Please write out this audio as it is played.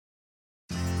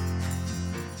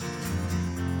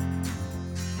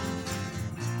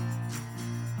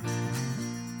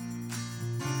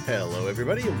Hello,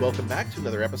 everybody, and welcome back to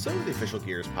another episode of the Official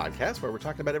Gears podcast, where we're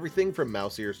talking about everything from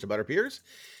mouse ears to butter peers.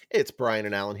 It's Brian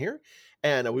and Alan here,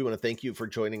 and we want to thank you for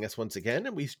joining us once again.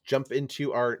 And we jump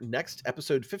into our next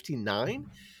episode 59,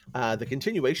 the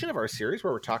continuation of our series,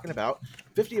 where we're talking about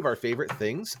 50 of our favorite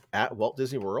things at Walt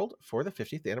Disney World for the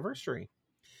 50th anniversary.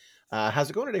 How's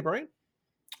it going today, Brian?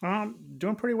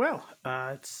 Doing pretty well.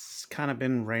 It's kind of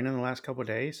been raining the last couple of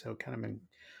days, so kind of been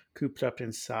cooped up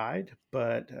inside,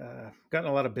 but gotten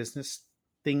a lot of business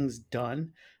things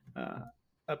done. Uh,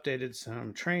 Updated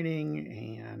some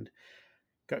training and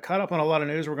got caught up on a lot of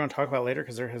news we're going to talk about later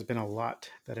because there has been a lot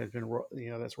that has been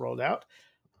that's rolled out.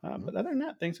 But other than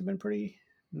that, things have been pretty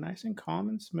nice and calm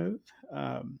and smooth.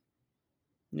 But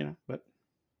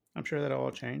I'm sure that'll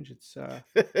all change. It's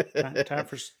time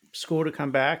for school to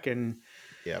come back, and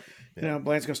Yep.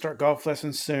 Blaine's gonna start golf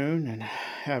lessons soon, and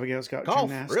Abigail's got Golf,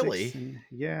 gymnastics. really? And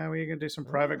yeah, we're gonna do some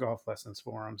private golf lessons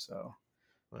for him. So,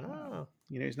 Wow.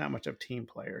 he's not much of a team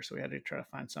player, so we had to try to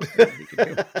find something that he could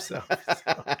do himself.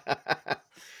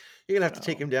 You're gonna have to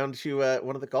take him down to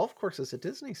one of the golf courses at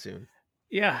Disney soon.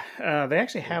 Yeah, they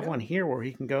actually have one here where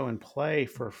he can go and play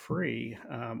for free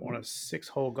on a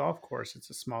 6-hole golf course.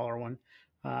 It's a smaller one.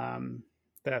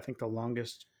 That I think the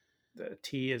longest the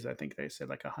tee is, I think they said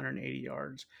like 180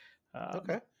 yards.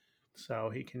 Okay. So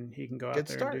he can go out Good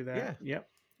there start, and do that. yeah. Yep.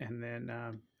 And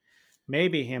then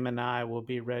maybe him and I will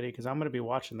be ready because I'm going to be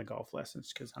watching the golf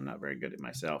lessons because I'm not very good at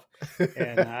myself.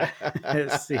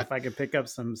 And see if I can pick up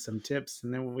some tips,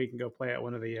 and then we can go play at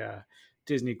one of the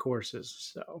Disney courses.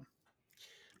 So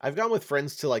I've gone with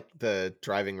friends to like the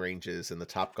driving ranges and the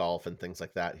Top Golf and things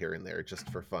like that here and there just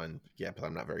for fun. Yeah, but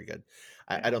I'm not very good.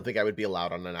 I don't think I would be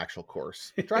allowed on an actual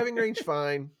course. Driving range,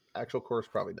 fine. Actual course,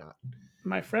 probably not.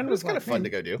 My friend But was it's kind like, of fun to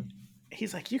go do.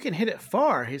 He's like, you can hit it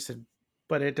far. He said,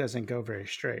 but it doesn't go very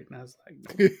straight. And I was like,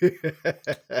 nope,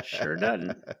 sure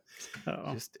doesn't.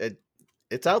 So,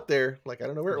 it's out there. Like, I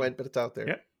don't know where it went, but it's out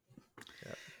there.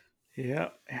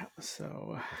 Yep. Yeah.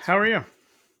 So how are you?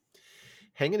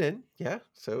 Hanging in. Yeah.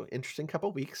 So interesting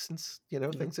couple weeks since,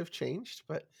 things have changed,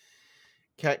 but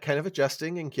kind of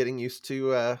adjusting and getting used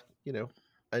to,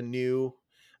 a new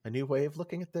way of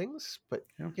looking at things, but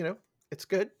it's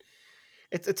good.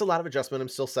 It's a lot of adjustment. I'm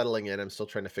still settling in. I'm still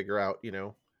trying to figure out,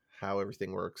 how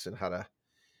everything works and how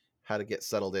to get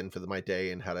settled in for my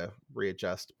day and how to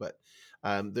readjust. But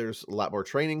there's a lot more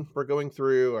training we're going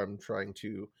through. I'm trying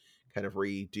to kind of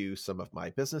redo some of my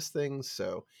business things.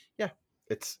 So yeah,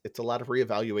 it's a lot of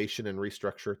reevaluation and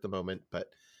restructure at the moment, but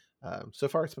so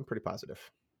far it's been pretty positive.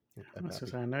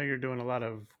 I know you're doing a lot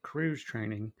of cruise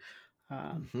training.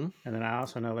 Mm-hmm. And then I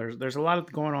also know there's a lot of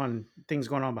things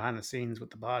going on behind the scenes with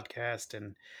the podcast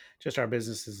and just our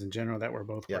businesses in general that we're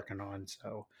both working on.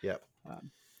 So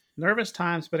nervous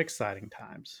times, but exciting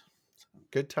times. So.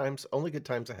 Good times, only good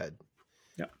times ahead.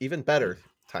 Yeah. Even better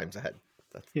times ahead.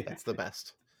 That's the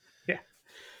best. Yeah.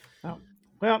 Oh,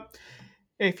 well,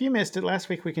 if you missed it, last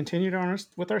week we continued on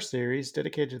with our series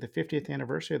dedicated to the 50th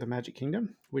anniversary of the Magic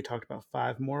Kingdom. We talked about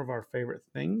 5 more of our favorite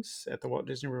things at the Walt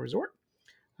Disney World Resort.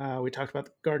 We talked about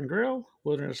the Garden Grill,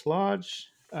 Wilderness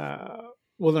Lodge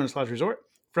Resort,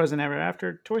 Frozen Ever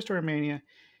After, Toy Story Mania,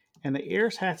 and the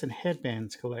ears, hats, and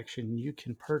headbands collection you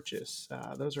can purchase.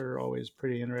 Those are always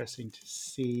pretty interesting to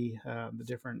see the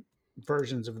different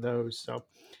versions of those. So,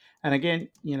 and again,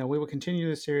 we will continue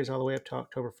this series all the way up to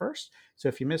October 1st. So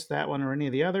if you missed that one or any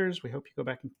of the others, we hope you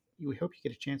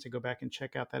get a chance to go back and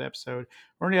check out that episode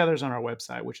or any others on our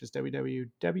website, which is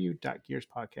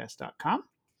www.gearspodcast.com.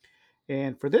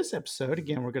 And for this episode,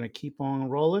 again, we're going to keep on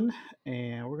rolling,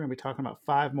 and we're going to be talking about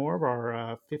 5 more of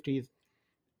our 50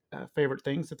 favorite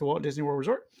things at the Walt Disney World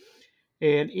Resort.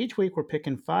 And each week we're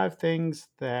picking 5 things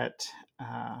that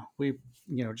we,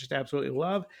 just absolutely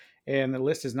love. And the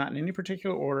list is not in any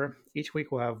particular order. Each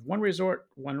week we'll have 1 resort,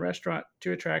 1 restaurant,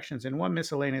 2 attractions, and 1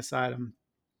 miscellaneous item.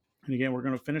 And again, we're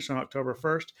going to finish on October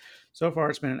 1st. So far,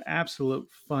 it's been an absolute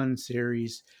fun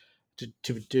series to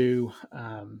do.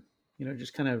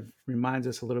 Just kind of reminds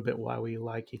us a little bit why we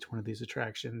like each one of these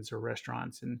attractions or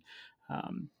restaurants and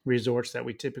resorts that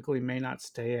we typically may not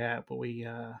stay at, but we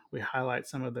highlight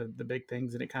some of the big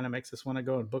things, and it kind of makes us want to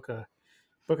go and book a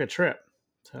trip.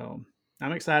 So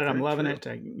I'm excited. I'm loving it.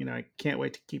 I can't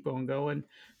wait to keep on going.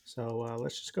 So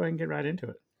let's just go ahead and get right into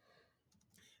it.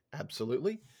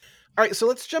 Absolutely. All right, so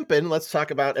let's jump in. Let's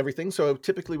talk about everything. So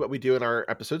typically what we do in our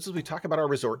episodes is we talk about our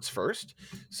resorts first.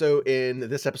 So in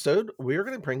this episode, we're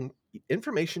going to bring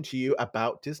information to you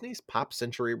about Disney's Pop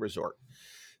Century Resort.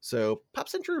 So Pop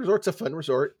Century Resort's a fun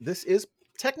resort. This is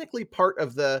technically part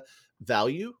of the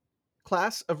value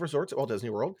class of resorts at Walt Disney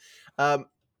World.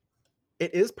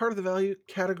 It is part of the value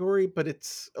category, but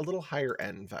it's a little higher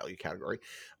end value category.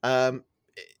 Um,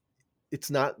 I it's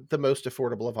not the most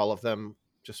affordable of all of them.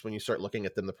 Just when you start looking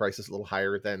at them, the price is a little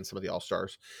higher than some of the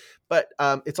All-Stars. But,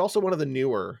 it's also one of the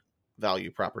newer value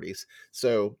properties.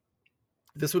 So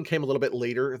this one came a little bit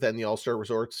later than the All-Star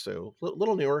Resorts, so a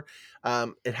little newer.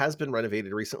 It has been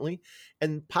renovated recently,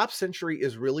 and Pop Century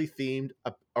is really themed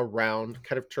around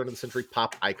kind of turn of the century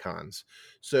pop icons.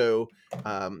 So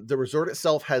the resort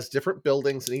itself has different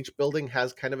buildings, and each building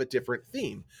has kind of a different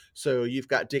theme. So you've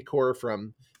got decor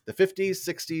from the 50s,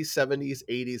 60s, 70s,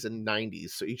 80s, and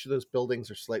 90s. So each of those buildings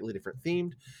are slightly different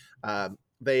themed.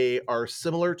 They are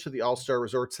similar to the All-Star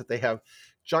Resorts that they have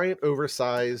giant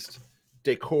oversized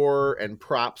decor and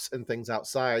props and things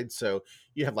outside. So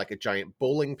you have like a giant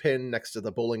bowling pin next to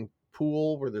the bowling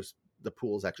pool where the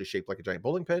pool is actually shaped like a giant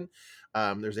bowling pin.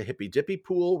 There's a hippy dippy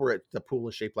pool where the pool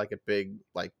is shaped like a big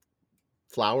like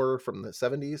flower from the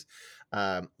 70s.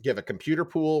 You have a computer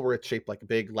pool where it's shaped like a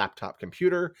big laptop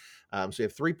computer. So you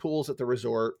have three pools at the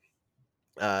resort.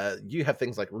 You have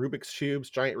things like Rubik's cubes,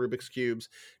 giant Rubik's cubes,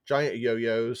 giant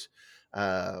yo-yos,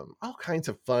 all kinds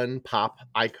of fun pop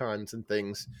icons and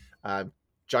things, uh,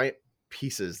 giant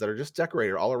pieces that are just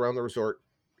decorated all around the resort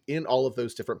in all of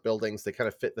those different buildings. They kind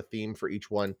of fit the theme for each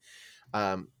one.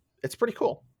 It's pretty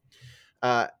cool.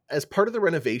 As part of the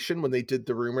renovation, when they did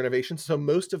the room renovations, so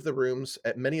most of the rooms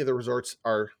at many of the resorts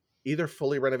are either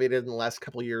fully renovated in the last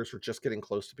couple of years or just getting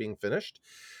close to being finished.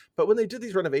 But when they did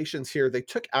these renovations here, they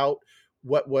took out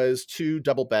what was two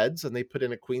double beds and they put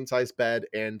in a queen size bed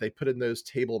and they put in those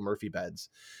table Murphy beds.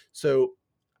 So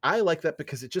I like that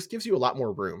because it just gives you a lot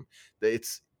more room.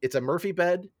 It's a Murphy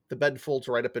bed. The bed folds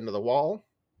right up into the wall.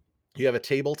 You have a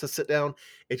table to sit down.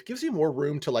 It gives you more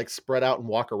room to like spread out and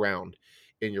walk around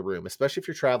in your room, especially if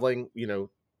you're traveling,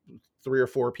 three or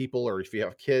four people, or if you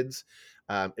have kids.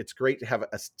 It's great to have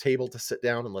a table to sit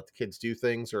down and let the kids do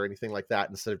things or anything like that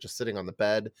instead of just sitting on the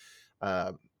bed.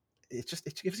 Um,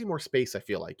 it gives you more space. I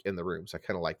feel like in the rooms. I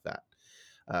kind of like that.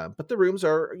 But the rooms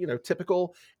are,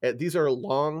 typical. These are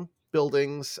long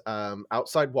buildings,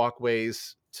 outside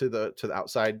walkways to the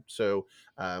outside. So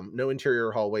no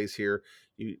interior hallways here.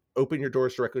 You open your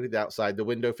doors directly to the outside. The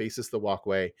window faces the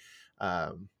walkway.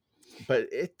 Um, but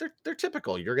they're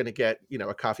typical. You're going to get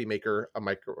a coffee maker,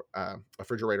 a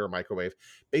refrigerator, a microwave,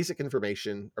 basic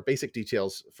information or basic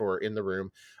details for in the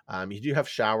room. You do have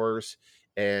showers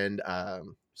and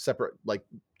separate like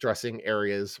dressing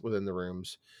areas within the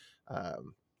rooms.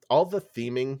 Um, all the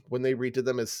theming when they redid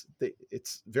them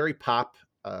it's very pop.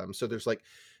 So there's like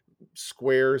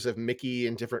squares of Mickey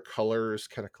in different colors,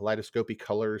 kind of kaleidoscopy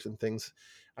colors and things.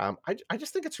 I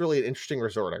just think it's really an interesting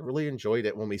resort. I really enjoyed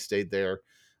it when we stayed there.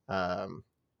 Um,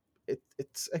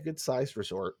 it's a good sized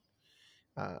resort.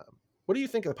 What do you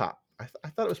think of the pop? I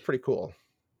thought it was pretty cool.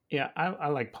 Yeah, I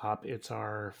like pop. It's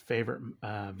our favorite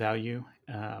value.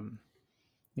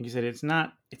 Like you said, it's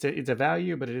a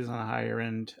value, but it is on the higher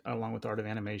end, along with art of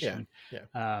Yeah, animation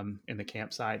yeah. in the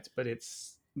campsites. But it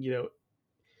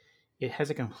has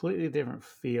a completely different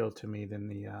feel to me than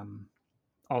the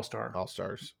All Star All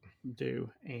stars. do,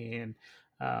 and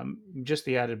just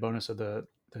the added bonus of the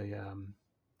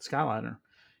Skyliner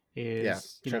Yeah,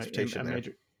 is a transportation there.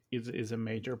 major is a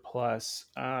major plus.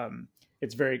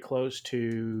 It's very close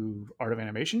to Art of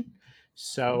Animation, Mhm.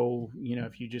 so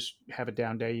if you just have a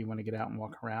down day, you want to get out and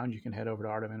walk around, you can head over to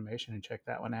Art of Animation and check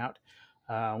that one out.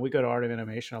 We go to Art of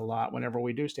Animation a lot whenever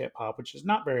we do stay at Pop, which is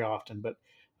not very often, but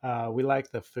we like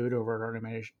the food over at Art of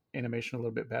Animation a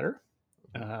little bit better.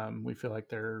 Mhm. We feel like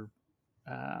their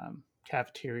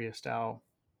cafeteria style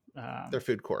Their um,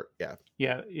 food court. Yeah.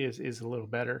 is a little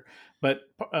better.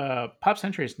 But Pop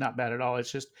Century is not bad at all.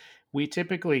 It's just we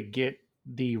typically get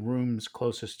the rooms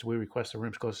closest. We request the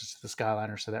rooms closest to the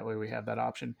Skyliner, so that way we have that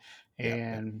option. Yeah. Yeah.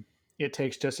 And it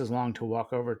takes just as long to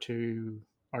walk over to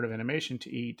Art of Animation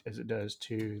to eat as it does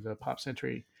to the Pop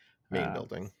Century. Main Uh,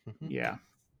 building. Mhm. yeah,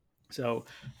 so,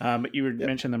 but you Yep.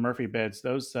 mentioned the Murphy beds.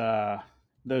 Those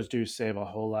do save a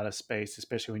whole lot of space,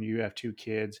 especially when you have two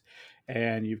kids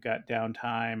and you've got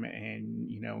downtime, and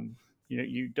you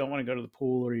don't want to go to the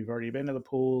pool, or you've already been to the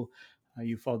pool.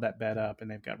 You fold that bed up,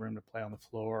 and they've got room to play on the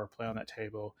floor or play on that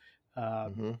table,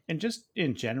 Hmm. and just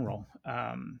in general.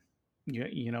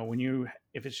 When you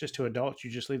if it's just two adults, you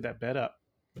just leave that bed up,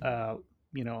 the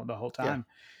whole Yeah. time,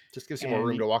 Just gives you more and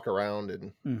room to walk around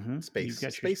and You've space.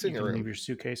 got Space in you your can leave room. your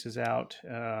suitcases out,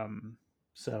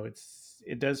 so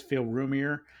it does feel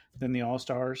roomier than the All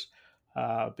Stars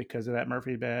because of that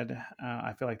Murphy bed.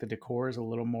 I feel like the decor is a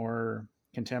little more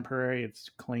contemporary. It's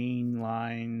clean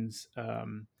lines.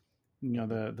 the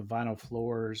Mhm. vinyl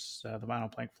floors, the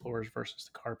vinyl plank floors versus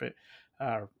the carpet,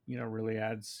 really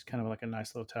adds kind of like a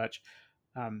nice little touch.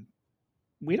 Um,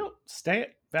 we don't stay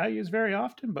at values very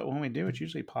often, but when we do, it's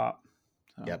usually pop.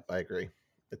 So Yep, I agree.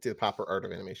 It's the proper art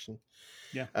of animation.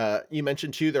 yeah. You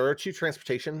mentioned too, there are two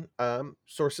transportation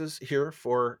sources here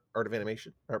for Art of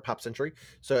Animation or Pop Century.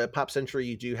 So at Pop Century,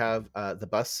 you do have the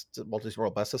bus, the Walt Disney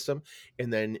World bus system,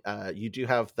 and then you do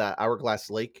have the Hourglass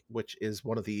Lake, which is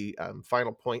one of the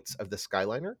final points of the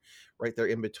Skyliner, right there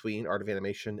in between Art of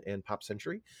Animation and Pop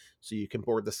Century. So you can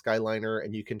board the Skyliner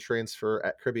and you can transfer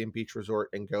at Caribbean Beach Resort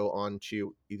and go on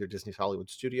to either Disney's Hollywood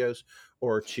Studios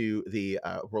or to the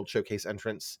World Showcase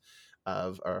entrance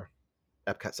of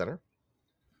Epcot Center.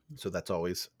 So that's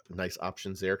always nice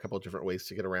options there. A couple of different ways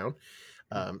to get around.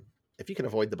 Um, if you can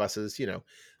avoid the buses,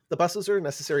 the buses are a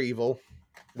necessary evil.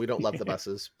 We don't love the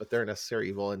buses, but they're a necessary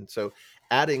evil. And so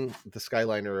adding the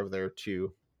Skyliner over there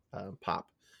to Pop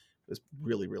is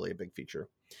really, really a big feature.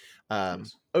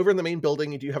 Yes. Over in the main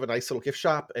building, you do have a nice little gift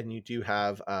shop, and you do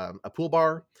have a pool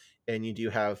bar, and you do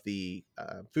have the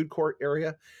food court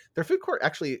area. Their food court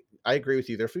actually, I agree with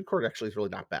you. Their food court actually is really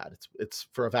not bad. It's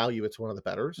for a value, it's one of the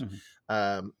betters.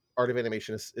 Mhm. Art of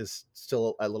Animation is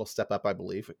still a little step up, I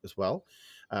believe, as well.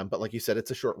 But like you said, it's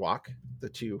a short walk. The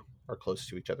two are close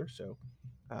to each other, so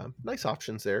nice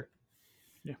options there.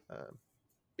 Yeah. Um,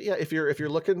 yeah, if you're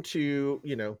looking to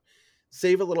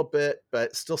save a little bit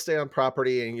but still stay on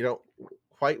property and you don't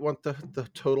quite want the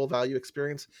total value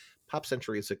experience, Pop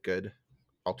Century is a good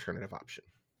alternative option.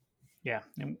 Yeah,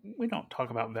 and we don't talk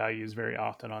about values very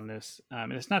often on this.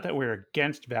 And it's not that we're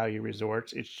against value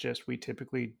resorts. It's just we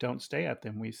typically don't stay at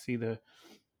them. We see the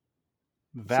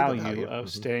See the value value. of Hmm.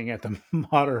 staying at the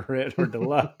moderate or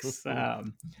deluxe.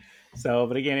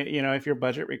 But again, if your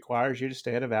budget requires you to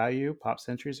stay at a value, Pop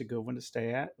Century is a good one to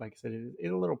stay at. Like I said,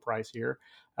 it's a little pricier,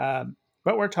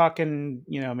 but we're talking,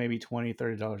 maybe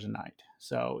 $20-$30 a night,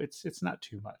 so it's not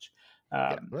too much.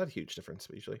 Yeah, Um, not a huge difference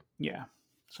usually. yeah,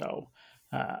 so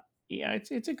uh, yeah,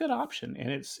 it's a good option, and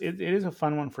it is a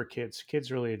fun one for kids.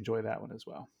 Kids really enjoy that one as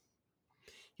well.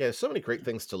 Yeah, there's so many great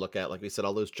things to look at. Like we said,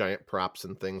 all those giant props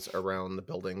and things around the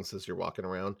buildings as you're walking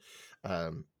around.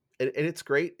 And it's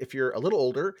great if you're a little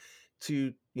older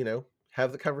to,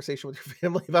 have the conversation with your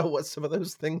family about what some of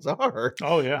those things are.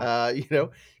 Oh yeah. Uh, you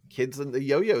know, kids and the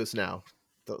yo-yos now.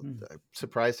 Mm. I'm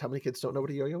surprised how many kids don't know what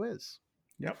a yo-yo is.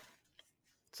 Yep.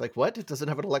 It's like, what? It doesn't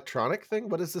have an electronic thing?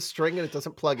 What is this string and it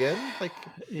doesn't plug in?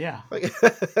 Yeah. Like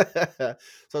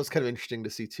so it's kind of interesting to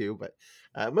see too. But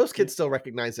most Yeah. kids still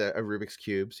recognize a Rubik's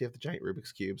cube. So you have the giant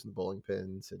Rubik's cubes and the bowling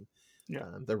pins and Yeah.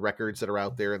 the records that are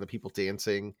out there and the people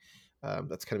dancing.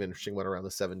 That's kind of interesting one around the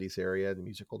 70s area, the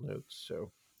musical notes.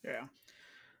 So Yeah.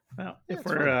 Well, yeah, it's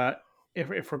fun.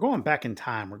 if we're going back in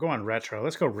time, we're going retro.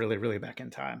 Let's go really, really back in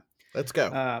time. Let's go.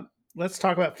 Uh, let's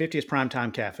talk about 50's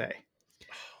Primetime Cafe.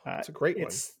 Uh, It's a great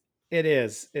one.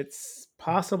 it's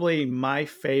possibly my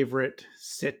favorite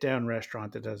sit down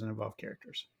restaurant that doesn't involve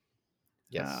characters.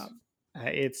 Yes. Um,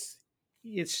 it's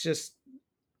just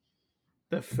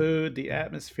the food, the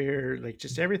atmosphere, like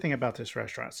just everything about this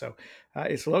restaurant. So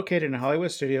it's located in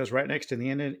Hollywood Studios, right next to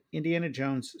the Indiana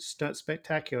Jones Stunt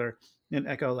Spectacular in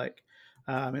Echo Lake.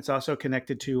 It's also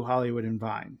connected to Hollywood and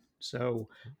Vine, so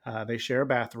they share a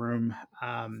bathroom.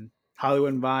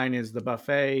 Hollywood and Vine is the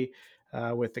buffet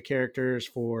with the characters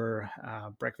for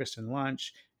breakfast and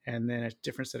lunch, and then a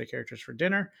different set of characters for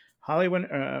dinner. Hollywood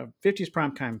 50's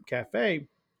Primetime Cafe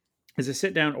is a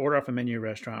sit down, order off a menu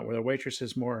restaurant where the waitress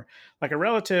is more like a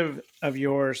relative of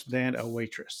yours than a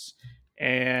waitress.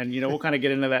 And, we'll kind of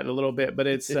get into that in a little bit, but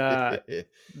they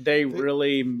they,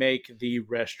 really make the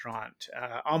restaurant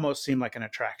almost seem like an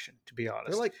attraction, to be they're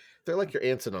honest. like they're like your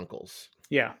aunts and uncles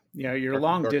Yeah, your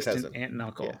long or distant cousin. aunt and Yeah.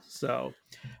 uncle. So,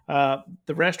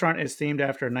 the restaurant is themed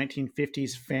after a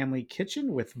 1950s family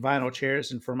kitchen with vinyl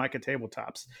chairs and Formica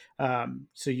tabletops.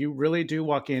 So you really do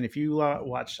walk in if you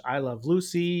watch I Love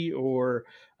Lucy or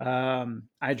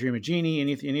I Dream of Jeannie,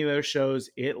 any of those shows.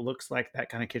 It looks like that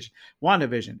kind of kitchen.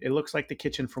 WandaVision. It looks like the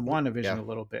kitchen from WandaVision Yeah. a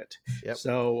little bit. Yep.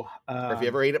 So Or if you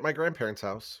ever ate at my grandparents'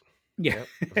 house. yeah, Yep.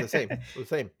 It was the same. It was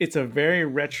the same. it's a very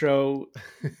retro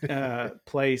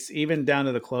place, even down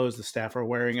to the clothes the staff are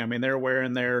wearing. I mean, they're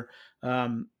wearing their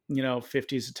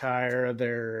 50s attire,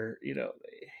 their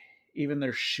even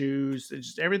their shoes. It's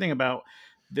just everything about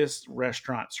this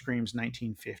restaurant screams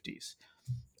 1950s. It's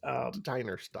Um,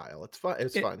 diner style. It's fun.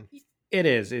 It's it fun. it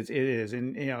is it is,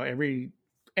 and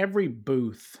every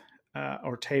booth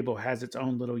or table has its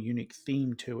own little unique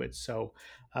theme to it. So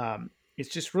it's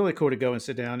just really cool to go and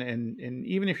sit down and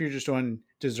even if you're just on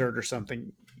dessert or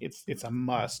something, it's a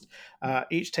must.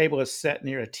 Each table is set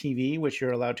near a TV, which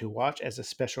you're allowed to watch as a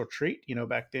special treat. You know,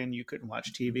 back then you couldn't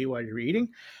watch TV while you're eating.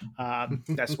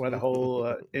 That's why the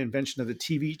whole invention of the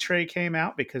TV tray came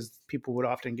out, because people would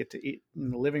often get to eat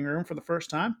in the living room for the first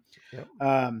time. Yep,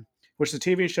 Which the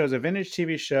TV show is a vintage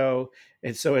TV show,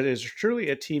 and so it is truly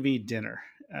a TV dinner.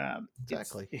 It's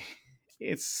exactly.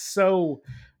 it's so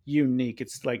unique.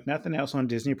 It's like nothing else on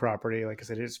Disney property. Like I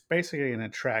said, it's basically an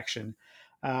attraction.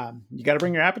 You got to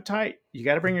bring your appetite, you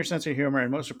got to bring your sense of humor,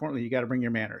 and most importantly, you got to bring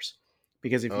your manners.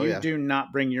 Because if Oh you yeah, do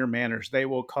not bring your manners, they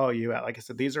will call you out. Like I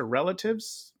said, these are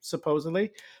relatives,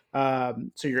 supposedly.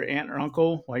 So your aunt or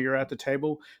uncle, while you're at the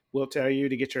table, will tell you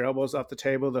to get your elbows off the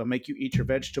table. They'll make you eat your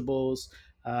vegetables.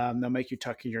 They'll make you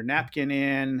tuck your napkin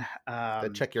in. they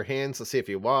check your hands to see if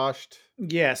you washed,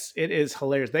 Yes, it is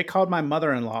hilarious. They called my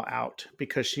mother-in-law out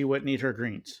because she wouldn't eat her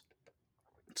greens.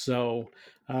 So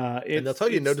and they'll it's tell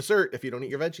you no it's dessert if you don't eat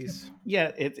your veggies.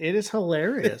 yeah, it is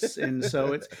hilarious, and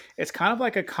so it's kind of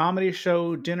like a comedy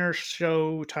show, dinner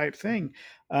show type thing.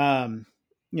 Um,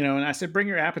 and I said bring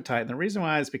your appetite, and the reason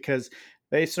why is because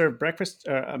they serve breakfast.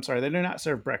 I'm sorry, they do not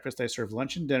serve breakfast. They serve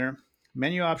lunch and dinner.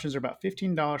 Menu options are about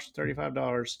 $15 to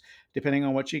 $35, depending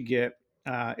on what you get.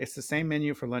 It's the same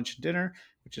menu for lunch and dinner,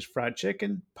 which is fried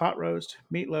chicken, pot roast,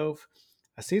 meatloaf,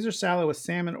 a Caesar salad with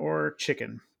salmon or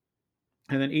chicken,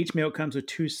 and then each meal comes with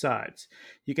two sides.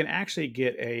 You can actually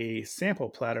get a sample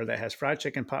platter that has fried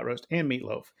chicken, pot roast, and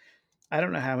meatloaf. I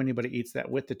don't know how anybody eats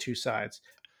that with the two sides,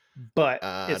 but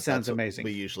it sounds That's what amazing.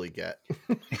 we usually get.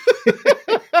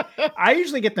 I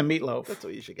usually get the meatloaf. That's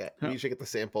what you should get. You should get the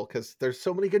sample because there's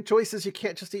so many good choices. You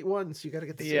can't just eat one, so you got to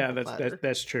get the Yeah, sample that's platter.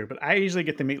 that's true. But I usually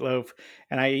get the meatloaf,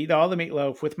 and I eat all the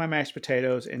meatloaf with my mashed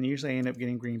potatoes, and usually I end up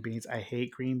getting green beans. I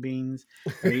hate green beans,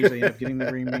 but I usually end up getting the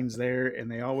green beans there, and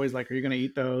they always like, "Are you going to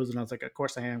eat those?" And I was like, "Of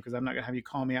course I am, because I'm not going to have you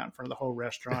call me out in front of the whole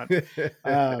restaurant."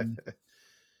 Um,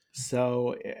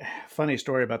 So, funny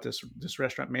story about this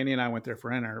restaurant. Mandy and I went there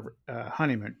for our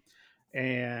honeymoon,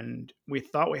 and we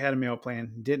thought we had a meal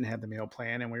plan, didn't have the meal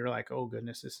plan, and we were like, "Oh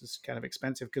goodness, this is kind of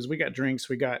expensive," because we got drinks,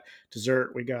 we got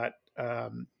dessert, we got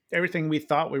everything we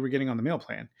thought we were getting on the meal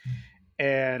plan.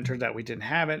 And turned out we didn't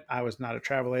have it. I was not a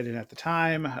travel agent at the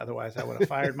time; otherwise, I would have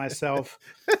fired myself.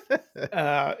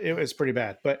 It was pretty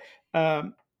bad. But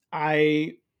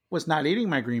I was not eating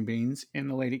my green beans, and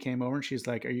the lady came over and she's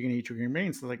like, "Are you going to eat your green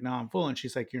beans?" I was like, "No, I'm full." And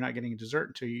she's like, "You're not getting dessert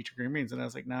until you eat your green beans." And I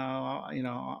was like, "No,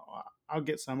 I'll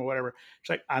get some or whatever." She's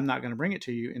like, "I'm not going to bring it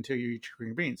to you until you eat your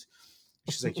green beans."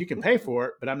 She's like, "You can pay for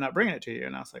it, but I'm not bringing it to you."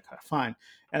 And I was like, "Fine."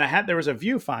 And there was a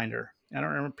viewfinder. I don't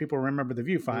remember, people remember the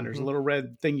viewfinders, a Hmm. little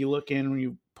red thing you look in when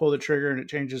you pull the trigger and it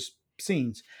changes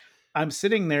scenes. I'm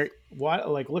sitting there,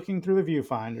 like looking through the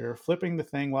viewfinder, flipping the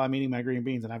thing while I'm eating my green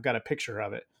beans, and I've got a picture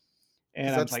of it, Because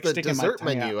and I'm that's like the sticking my dessert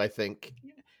tongue out. menu, I think.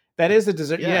 That is a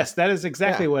dessert. Yeah, Yes, that is yeah,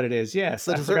 exactly what it is. it's Yes,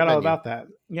 the I dessert forgot all menu. about that.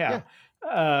 Yeah.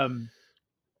 Yeah. Um,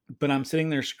 but I'm sitting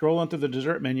there scrolling through the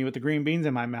dessert menu with the green beans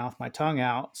in my mouth, my tongue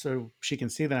out, so she can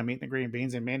see that I'm eating the green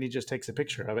beans, and Mandy just takes a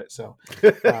picture of it. So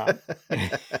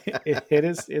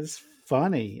it's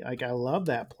funny. Like, I love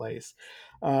that place.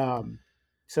 Um,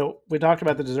 so we talked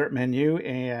about the dessert menu,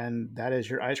 and that is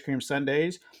your ice cream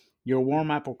sundaes, your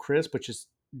warm apple crisp, which is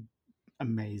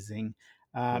amazing,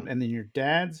 Mm. and then your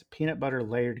dad's peanut butter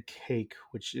layered cake,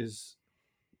 which is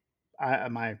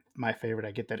my favorite.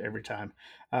 I get that every time,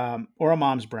 or a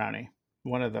mom's brownie,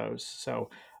 one of those. So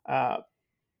uh,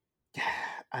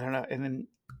 I don't know. And then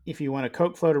if you want a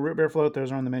Coke float or root beer float,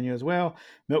 those are on the menu as well.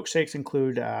 Milkshakes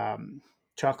include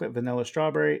chocolate, vanilla,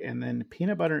 strawberry, and then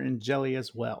peanut butter and jelly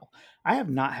as well. I have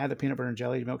not had the peanut butter and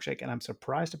jelly milkshake, and I'm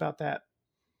surprised about that.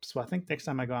 So I think next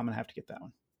time I go, I'm gonna have to get that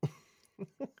one.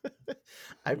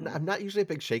 Mm. I'm not usually a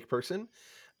big shake person.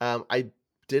 I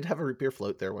did have a root beer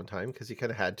float there one time because you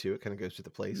kind of had to. It kind of goes to the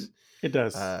place. It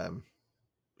does. Um,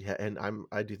 yeah, and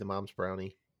I do the mom's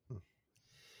brownie. Mm,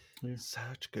 Yeah.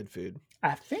 such good food.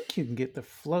 I think you can get the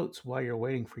floats while you're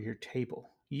waiting for your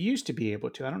table. You used to be able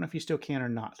to. I don't know if you still can or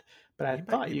not, but I You might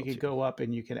thought be you able could to. go up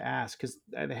and you could ask, because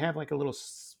they have like a little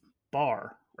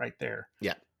bar right there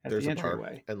Yeah, at there's the a bar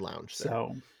entryway. and lounge there.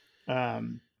 So,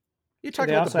 um, You so talk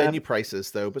they about the also have. menu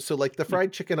prices though, but so like the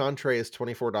fried chicken entree is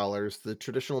 $24, the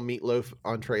traditional meatloaf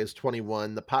entree is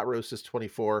 21, the pot roast is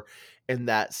 24, and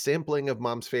that sampling of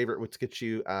mom's favorite, which gets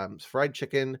you fried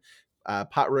chicken,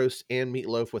 pot roast, and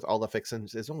meatloaf with all the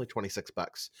fixings is only 26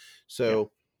 bucks. Yeah,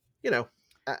 So, you know,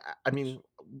 I mean,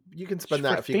 you can spend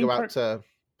for that if you theme go out park. to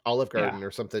Olive Yeah, Garden or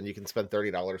something, you can spend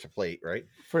 $30 a plate, right?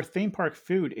 for theme park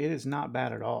food, it is not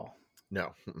bad at all.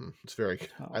 No, it's very,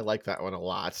 I So like that one a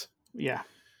lot. yeah,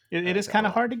 I it like is that one kind a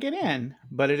of lot. hard to get in,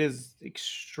 but it is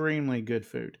extremely good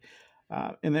food.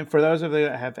 And then for those of you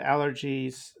that have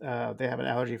allergies, they have an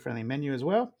allergy friendly menu as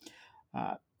well.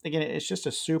 Uh, Again, it's just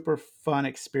a super fun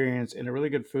experience and a really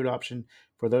good food option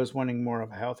for those wanting more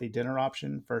of a healthy dinner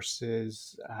option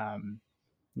versus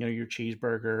your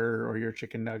cheeseburger or your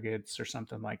chicken nuggets or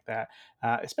something like that.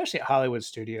 Especially at Hollywood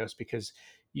Studios, because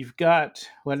you've got,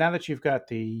 well, now that you've got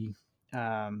the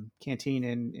canteen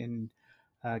in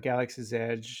Galaxy's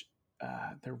Edge,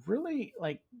 they're really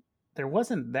like, there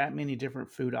wasn't that many different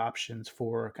food options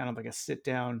for kind of like a sit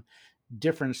down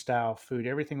different style food.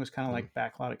 Everything was kind of Mm, like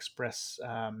Backlot Express,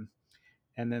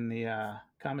 and then the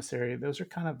commissary. Those are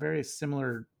kind of very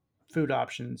similar food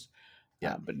options.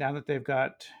 yeah, But now that they've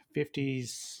got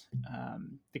 50s,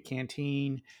 the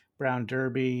canteen, Brown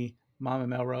Derby, Mama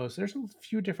Melrose, there's a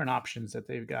few different options that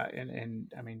they've got. And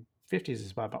I mean, 50s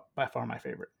is by far my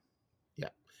favorite. yeah.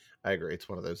 I agree. It's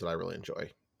one of those that I really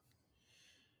enjoy.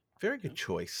 Very good Yep,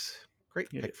 choice. Great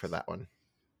it pick for is. that one.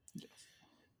 Yes.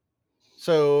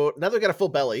 So now that we got a full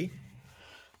belly,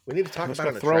 we need to talk Let's about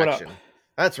go an throw it up. attraction.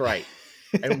 That's right.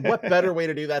 And what better way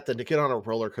to do that than to get on a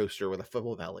roller coaster with a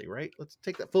full belly, right? Let's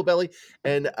take that full belly.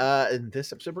 And in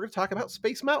this episode, we're going to talk about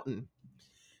Space Mountain.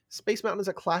 Space Mountain is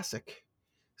a classic.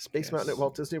 Space Mountain at Yes,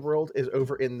 Walt Disney World is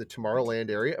over in the Tomorrowland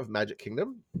area of Magic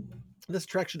Kingdom. This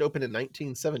attraction opened in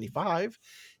 1975.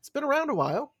 It's been around a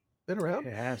while. Been around.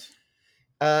 it has.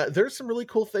 There's some really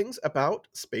cool things about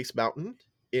Space Mountain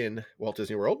in Walt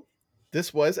Disney World.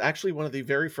 This was actually one of the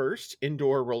very first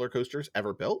indoor roller coasters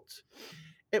ever built.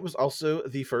 It was also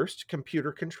the first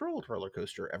computer controlled roller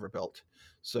coaster ever built.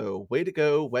 So, way to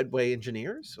go, Wedway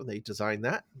engineers, when they designed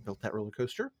that, built that roller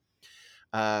coaster.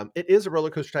 It is a roller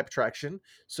coaster type attraction,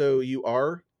 so you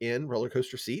are in roller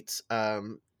coaster seats.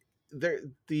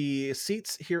 The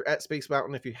seats here at Space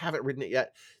Mountain, if you haven't ridden it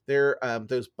yet, they're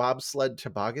those bobsled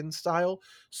toboggan style.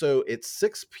 So it's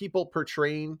 6 people per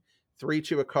train, 3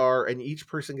 to a car, and each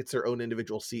person gets their own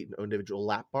individual seat and own individual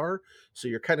lap bar. So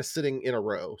you're kind of sitting in a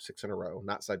row, 6 in a row,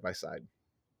 not side by side.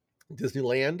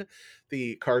 Disneyland,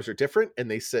 the cars are different and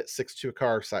they sit 6 to a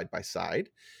car side by side.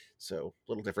 So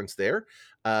little difference there.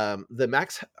 The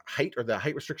max height or the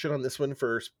height restriction on this one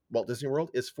for Walt Disney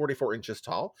World is 44 inches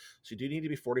tall. So you do need to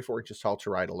be 44 inches tall to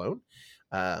ride alone.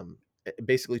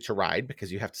 Basically to ride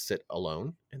because you have to sit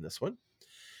alone in this one.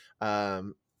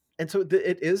 Um, and so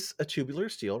it is a tubular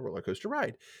steel roller coaster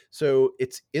ride. So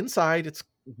it's inside, it's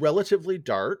relatively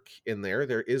dark in there.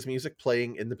 There is music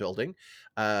playing in the building.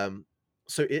 Um,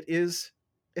 so it's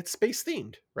space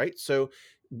themed, right? So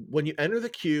when you enter the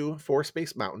queue for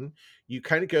Space Mountain, you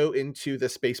kind of go into the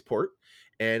spaceport.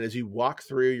 And as you walk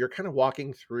through, you're kind of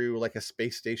walking through like a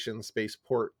space station,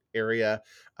 spaceport area.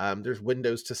 There's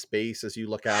windows to space as you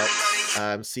look out,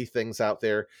 see things out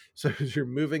there. So as you're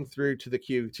moving through to the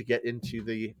queue to get into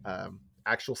the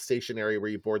actual station area where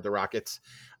you board the rockets,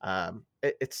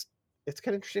 it's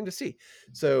kind of interesting to see.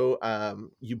 So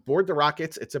you board the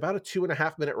rockets. It's about a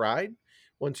 2.5 minute ride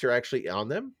once you're actually on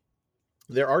them.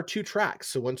 There are 2 tracks.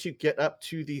 So once you get up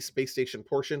to the space station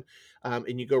portion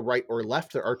and you go right or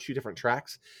left, there are 2 different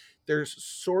tracks. There's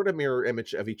sort of mirror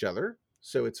image of each other.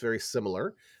 So it's very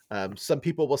similar. Some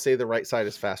people will say the right side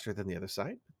is faster than the other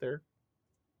side. But they're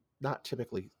not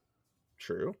typically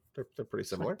true. They're pretty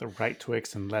It's like similar. the right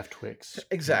Twix and left Twix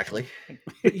Exactly.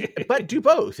 commercial. But do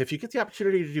both if you get the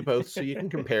opportunity to do both, so you can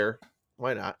compare.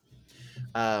 Why not?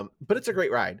 But it's a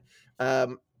great ride.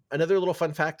 Um, Another little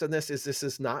fun fact on this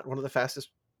is not one of the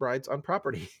fastest rides on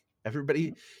property.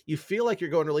 Everybody, you feel like you're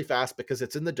going really fast because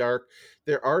it's in the dark.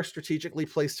 There are strategically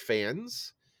placed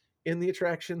fans in the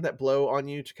attraction that blow on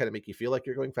you to kind of make you feel like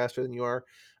you're going faster than you are.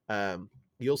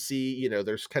 You'll see,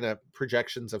 there's kind of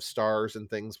projections of stars and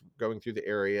things going through the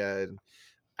area and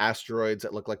asteroids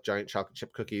that look like giant chocolate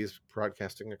chip cookies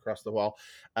broadcasting across the wall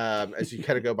as you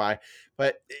kind of go by.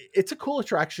 But it's a cool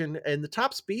attraction, and the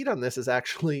top speed on this is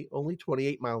actually only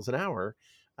 28 miles an hour,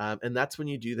 and that's when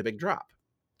you do the big drop.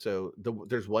 So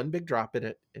there's one big drop in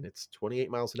it, and it's 28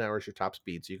 miles an hour is your top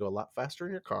speed. So you go a lot faster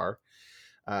in your car.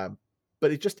 Um,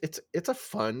 but it's a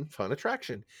fun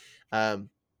attraction. Um,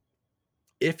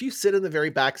 if you sit in the very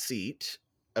back seat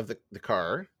of the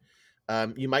car,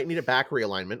 you might need a back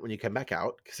realignment when you come back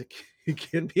out because it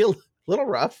can be a little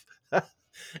rough.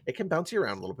 It can bounce you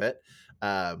around a little bit.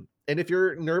 And if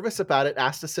you're nervous about it,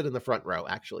 ask to sit in the front row,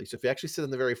 actually. So if you actually sit in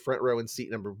the very front row in seat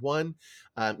number 1,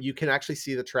 you can actually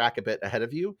see the track a bit ahead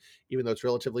of you. Even though it's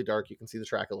relatively dark, you can see the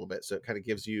track a little bit. So it kind of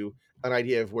gives you an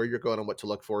idea of where you're going and what to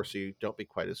look for, so you don't be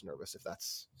quite as nervous if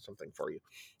that's something for you.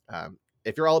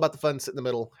 If you're all about the fun, sit in the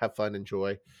middle, have fun,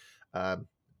 enjoy. Um,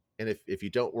 and if you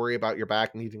don't worry about your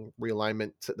back needing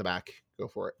realignment, sit in the back, go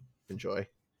for it, enjoy.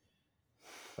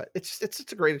 But it's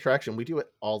a great attraction. We do it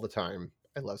all the time.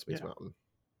 I love Space Yeah. Mountain.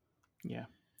 Yeah.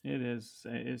 It is.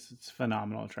 It's a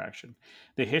phenomenal attraction.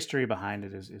 The history behind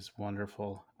it is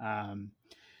wonderful.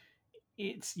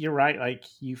 It's you're right. Like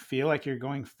you feel like you're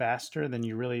going faster than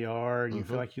you really are, and you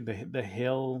feel Hmm. like the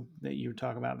hill that you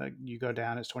talk about that you go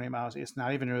down is 20 miles. It's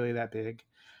not even really that big.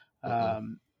 Mm-mm.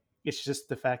 Um, it's just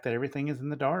the fact that everything is in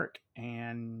the dark,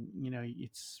 and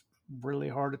it's really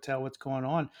hard to tell what's going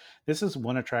on. This is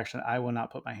one attraction I will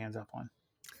not put my hands up on,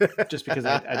 just because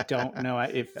I don't know.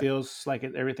 It feels like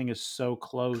everything is so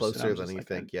close, and Closer I'm than just you like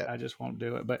think. Yep. I just won't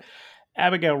do it. But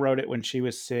Abigail wrote it when she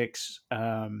was 6.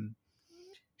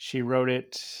 She wrote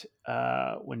it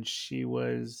when she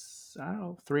was, I don't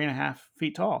know, 3.5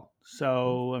 feet tall. Mhm.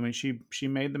 So I mean, she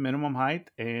made the minimum height,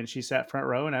 and she sat front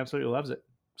row and absolutely loves it.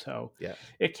 So Yeah.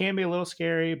 it can be a little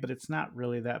scary, but it's not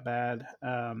really that bad.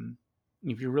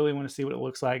 If you really want to see what it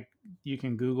looks like, you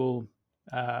can Google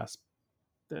uh,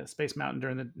 the Space Mountain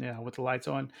during the with the lights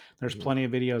on. There's Hmm. plenty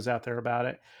of videos out there about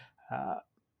it. Uh,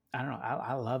 I don't know.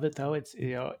 I love it though. It's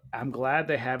I'm glad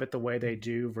they have it the way they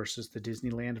do versus the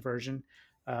Disneyland version.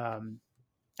 Um,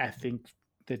 I think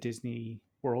the Disney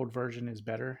World version is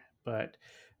better, but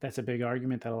that's a big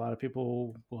argument that a lot of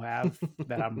people will have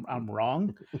that I'm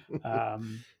wrong.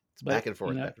 Um, It's back but and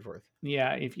forth, back and forth.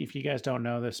 yeah, if you guys don't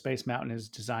know, the Space Mountain is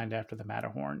designed after the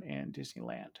Matterhorn in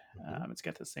Disneyland. Hmm. It's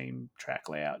got the same track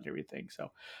layout and everything.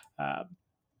 So uh,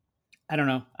 I don't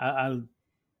know.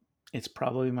 It's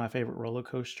probably my favorite roller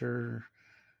coaster.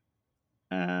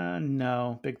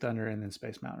 No, Big Thunder and then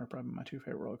Space Mountain are probably my two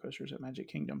favorite roller coasters at Magic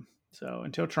Kingdom. So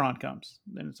until Tron comes,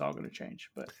 then it's all going to change.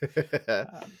 But But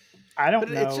um, I don't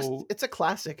it's just know. it's a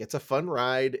classic. It's a fun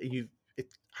ride.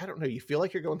 I don't know. You feel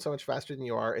like you're going so much faster than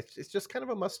you are. It's just kind of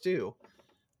a must do.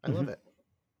 I love Mhm. it.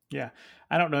 Yeah,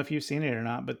 I don't know if you've seen it or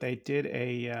not, but they did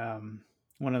a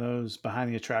one of those behind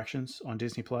the attractions on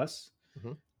Disney Plus.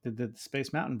 Hmm. Did the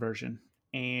Space Mountain version,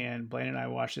 and Blaine and I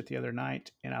watched it the other night,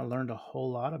 and I learned a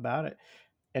whole lot about it.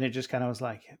 And it just kind of was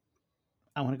like,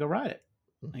 I want to go ride it.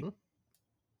 Like Hmm.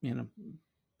 you know,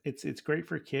 it's great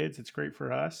for kids. It's great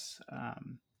for us.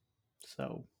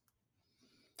 So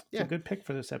it's a Yeah, good pick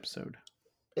for this episode.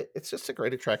 it's just a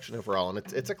great attraction overall, and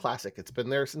it's a classic. It's been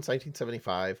there since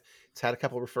 1975. It's had a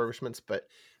couple of refurbishments, but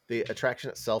the attraction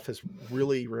itself has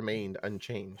really remained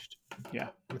unchanged, Yeah,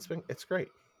 and it's great.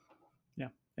 yeah,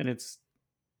 and it's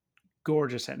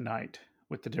gorgeous at night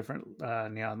with the different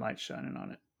neon lights shining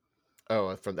on it.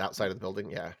 Oh, from the outside of the building,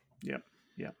 yeah, Yep,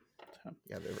 yep. So,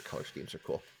 yeah, the different color schemes are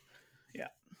cool. yeah.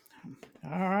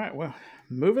 All right. Well,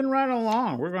 moving right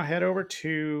along, we're going to head over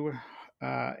to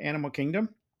Animal Kingdom.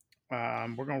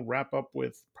 We're going to wrap up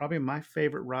with probably my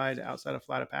favorite ride outside of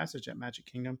Flight of Passage at Magic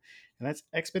Kingdom, and that's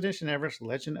Expedition Everest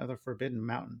Legend of the Forbidden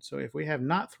Mountain. So if we have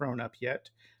not thrown up yet,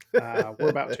 we're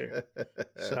about to.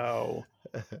 So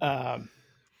um,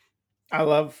 I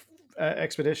love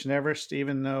Expedition Everest,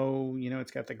 even though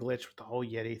it's got the glitch with the whole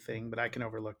Yeti thing, but I can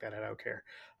overlook that. I don't care.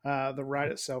 The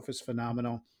ride itself is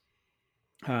phenomenal.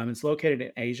 It's located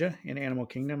in Asia, in Animal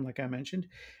Kingdom, like I mentioned.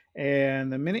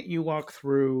 And the minute you walk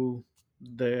through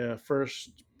the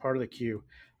first part of the queue,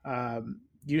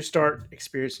 you start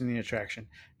experiencing the attraction.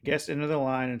 Guests enter the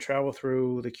line and travel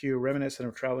through the queue, reminiscent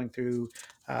of traveling through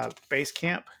base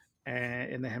camp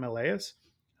in the Himalayas.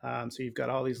 So you've got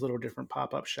all these little different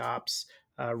pop up shops,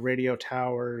 radio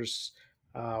towers,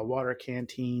 water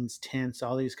canteens, tents,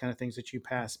 all these kind of things that you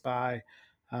pass by.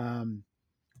 Um,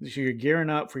 so you're gearing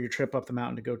up for your trip up the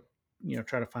mountain to go,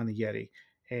 try to find the Yeti.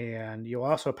 And you'll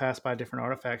also pass by different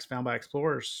artifacts found by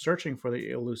explorers searching for the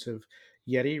elusive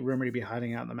Yeti, rumored to be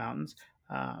hiding out in the mountains.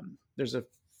 There's a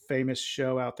famous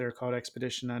show out there called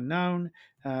Expedition Unknown,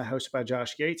 hosted by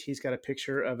Josh Gates. He's got a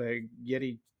picture of a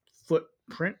Yeti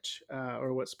footprint,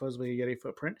 or what's supposedly a Yeti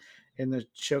footprint, in the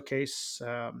showcase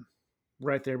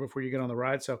right there before you get on the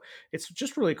ride. So it's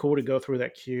just really cool to go through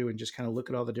that queue and just kind of look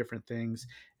at all the different things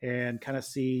and kind of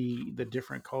see the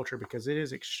different culture, because it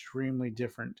is extremely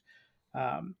different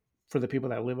um, for the people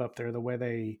that live up there. The way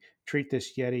they treat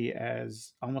this Yeti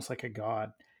as almost like a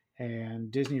god, and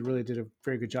Disney really did a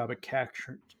very good job at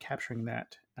capturing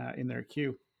that in their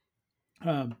queue.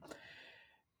 Um,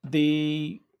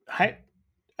 the height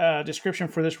description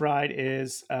for this ride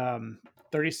is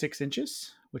 36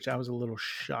 inches, which I was a little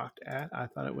shocked at. I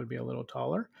thought it would be a little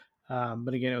taller.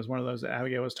 But again, it was one of those that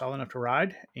Abigail was tall enough to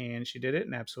ride, and she did it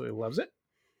and absolutely loves it.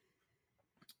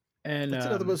 And It's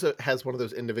another one that has one of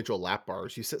those individual lap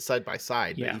bars. You sit side by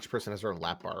side, but yeah, each person has their own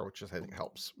lap bar, which is, I think,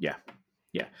 helps. yeah,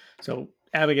 yeah. So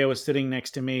Abigail was sitting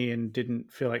next to me and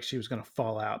didn't feel like she was going to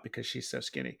fall out because she's so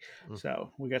skinny. Mm.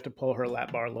 So we got to pull her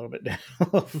lap bar a little bit down a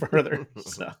little further.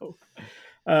 So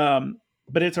um,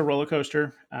 but it's a roller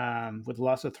coaster with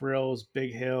lots of thrills,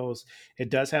 big hills. It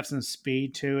does have some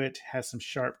speed to it, has some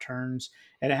sharp turns,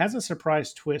 and it has a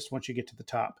surprise twist once you get to the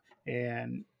top.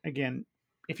 And again,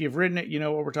 if you've ridden it, you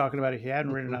know what we're talking about. If you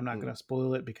haven't ridden it, I'm not going to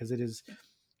spoil it because it is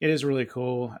really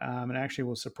cool, and actually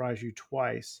will surprise you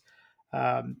twice.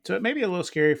 So it may be a little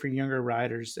scary for younger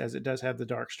riders, as it does have the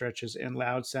dark stretches and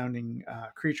loud sounding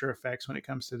creature effects when it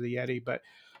comes to the Yeti. But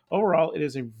overall, it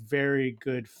is a very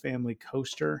good family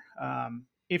coaster.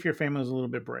 If your family is a little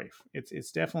bit brave,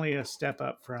 it's definitely a step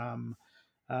up from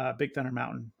Big Thunder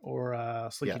Mountain or Yeah.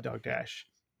 Slinky Dog Dash.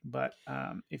 But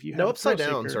if you No have a upside thrill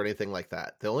downs or seeker, anything like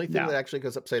that. The only thing that no, actually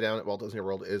goes upside down at Walt Disney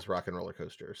World is Rock and Roller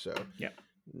Coaster. So yeah,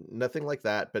 nothing like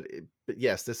that. But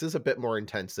yes, this is a bit more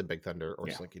intense than Big Thunder or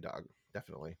yeah. Slinky Dog.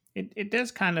 Definitely. It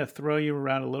does kind of throw you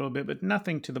around a little bit, but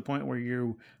nothing to the point where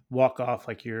you walk off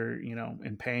like you're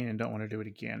in pain and don't want to do it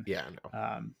again. Yeah, no.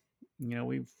 Um,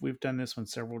 we've done this one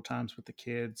several times with the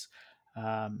kids.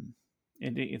 Um,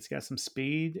 it's got some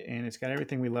speed and it's got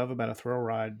everything we love about a thrill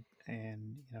ride.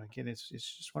 And again, it's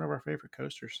just one of our favorite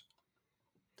coasters.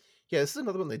 Yeah, this is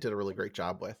another one they did a really great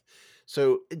job with.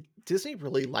 So Disney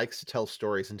really likes to tell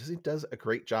stories, and Disney does a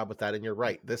great job with that. And you're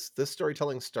right, this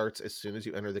storytelling starts as soon as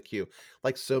you enter the queue,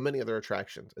 like so many other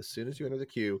attractions. As soon as you enter the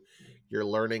queue, you're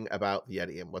learning about the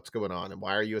Yeti and what's going on, and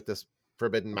why are you at this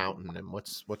forbidden mountain, and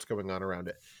what's going on around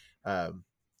it.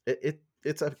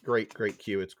 It's a great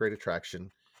queue. It's a great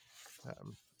attraction.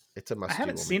 Um, it's a I must do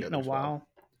haven't when we seen it go in a there as well. while.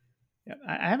 Yeah,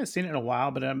 I haven't seen it in a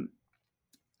while, but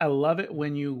I love it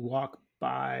when you walk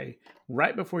by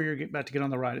right before you're about to get on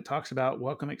the ride. It talks about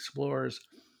welcome explorers,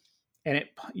 and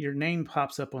your name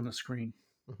pops up on the screen,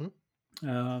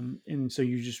 Hmm. and so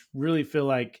you just really feel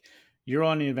like you're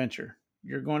on the adventure.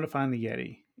 You're going to find the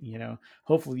Yeti.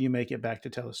 Hopefully you make it back to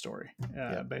tell a story.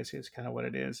 Yeah. Basically, it's kind of what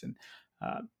it is, and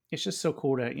it's just so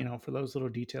cool to for those little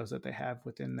details that they have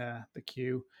within the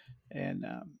queue, and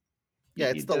Yeah,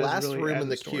 it's it the does last really room add in to the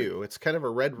the story. queue. It's kind of a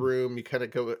red room. You kind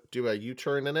of go do a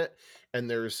U-turn in it, and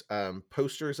there's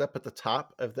posters up at the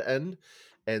top of the end,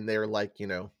 and they're like,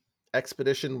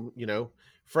 expedition,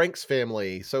 Frank's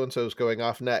family, so and so's going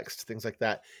off next, things like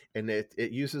that. And it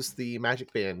uses the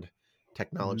magic band Mhm.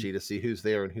 technology to see who's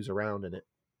there and who's around, and it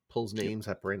pulls Yep. names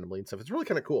up randomly and stuff. It's really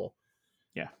kind of cool.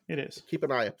 Yeah, it is. Keep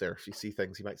an eye up there. If you see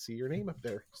things, you might see your name up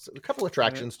there. So a couple Uh,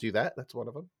 attractions do that. That's one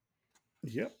of them.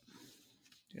 yep.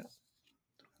 Yep.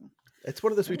 It's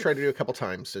one of those we Hey. tried to do a couple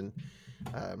times, and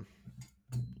um,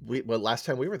 last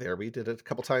time we were there, we did it a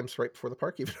couple times right before the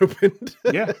park even opened.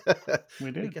 Yeah, we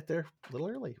We did. get there a little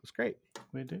early. It was great.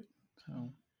 We did.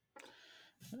 So,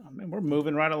 I mean, we're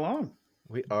moving right along.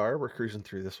 We're cruising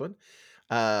through this one.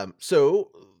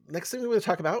 So next thing we want to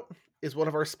talk about is one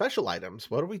of our special items.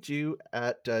 What do we do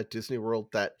at Disney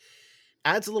World that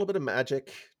adds a little bit of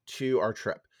magic to our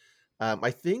trip?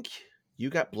 I think you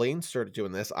got Blaine started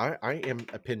doing this. I am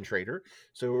a pin trader.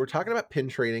 So we're talking about pin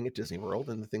trading at Disney World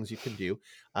and the things you can do.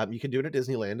 You can do it at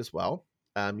Disneyland as well.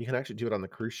 You can actually do it on the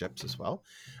cruise ships as well.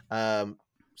 Um,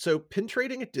 so pin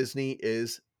trading at Disney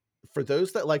is for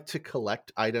those that like to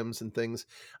collect items and things.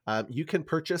 You can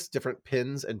purchase different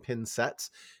pins and pin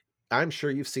sets. I'm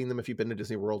sure you've seen them if you've been to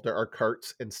Disney World. There are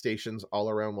carts and stations all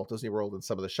around Walt Disney World, and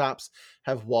some of the shops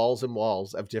have walls and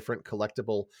walls of different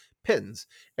collectible pins.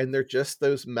 And they're just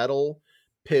those metal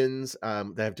pins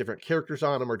that have different characters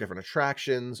on them or different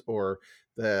attractions or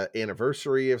the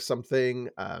anniversary of something.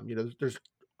 There's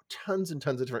tons and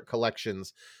tons of different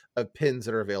collections of pins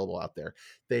that are available out there.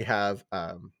 They have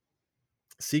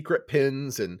secret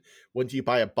pins, and once you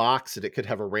buy a box and it could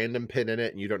have a random pin in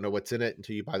it and you don't know what's in it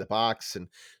until you buy the box, and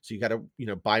so you got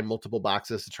to buy multiple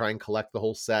boxes to try and collect the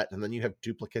whole set, and then you have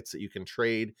duplicates that you can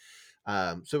trade.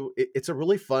 So it's a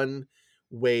really fun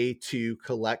way to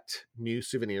collect new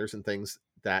souvenirs and things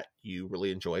that you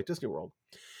really enjoy at Disney World.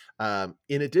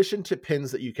 In addition to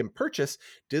pins that you can purchase,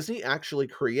 Disney actually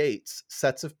creates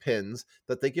sets of pins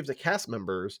that they give to cast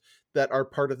members that are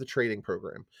part of the trading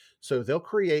program. So they'll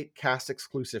create cast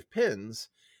exclusive pins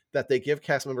that they give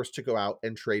cast members to go out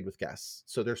and trade with guests.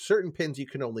 So there's certain pins you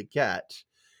can only get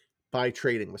by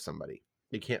trading with somebody.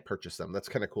 You can't purchase them. That's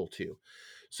kind of cool too.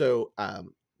 So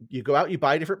you go out, you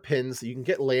buy different pins. You can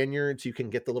get lanyards. You can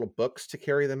get the little books to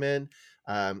carry them in.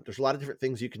 There's a lot of different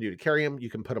things you can do to carry them. You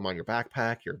can put them on your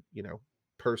backpack, your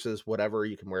purses, whatever.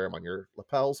 You can wear them on your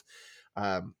lapels.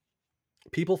 Um,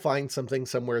 People find something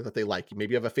somewhere that they like.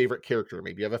 Maybe you have a favorite character.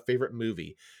 Maybe you have a favorite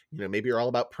movie. Maybe you're all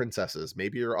about princesses.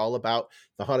 Maybe you're all about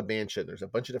the Haunted Mansion. There's a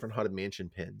bunch of different Haunted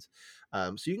Mansion pins.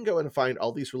 So you can go in and find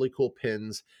all these really cool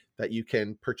pins that you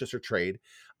can purchase or trade.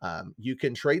 You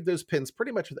can trade those pins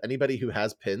pretty much with anybody who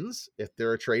has pins. If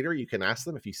they're a trader, you can ask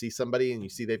them. If you see somebody and you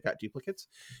see they've got duplicates,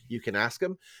 you can ask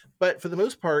them. But for the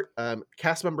most part,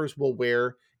 cast members will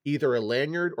wear either a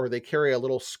lanyard or they carry a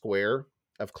little square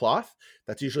of cloth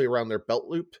that's usually around their belt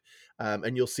loop.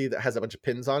 And you'll see that has a bunch of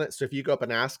pins on it. So if you go up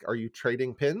and ask, are you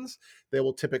trading pins? They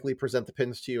will typically present the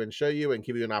pins to you and show you and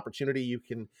give you an opportunity. You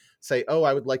can say, oh,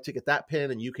 I would like to get that pin,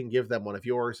 and you can give them one of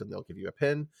yours and they'll give you a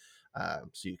pin.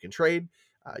 So you can trade.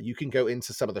 You can go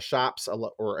into some of the shops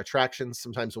or attractions.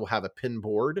 Sometimes we'll have a pin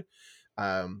board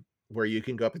where you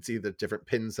can go up and see the different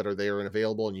pins that are there and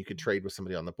available, and you can trade with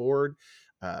somebody on the board.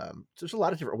 So there's a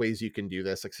lot of different ways you can do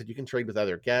this. Like I said, you can trade with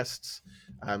other guests.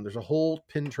 There's a whole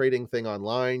pin trading thing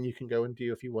online you can go and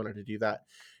do if you wanted to do that.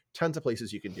 Tons of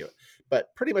places you can do it.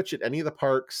 But pretty much at any of the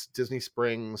parks, Disney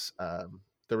Springs,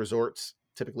 the resorts,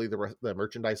 typically the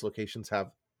merchandise locations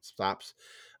have stops.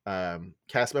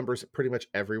 Cast members pretty much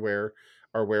everywhere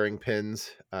are wearing pins.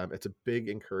 It's a big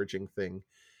encouraging thing.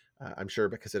 I'm sure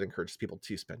because it encourages people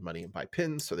to spend money and buy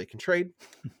pins so they can trade,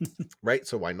 right?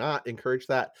 So why not encourage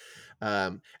that?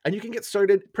 And you can get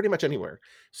started pretty much anywhere.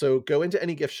 So go into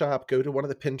any gift shop, go to one of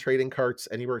the pin trading carts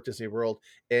anywhere at Disney World,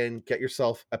 and get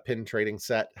yourself a pin trading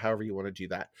set, however you want to do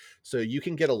that. So you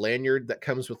can get a lanyard that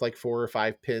comes with like 4 or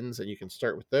 5 pins, and you can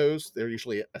start with those. They're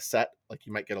usually a set, like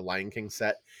you might get a Lion King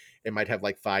set. It might have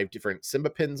like 5 different Simba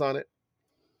pins on it.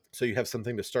 So you have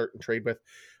something to start and trade with.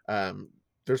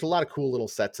 There's a lot of cool little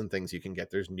sets and things you can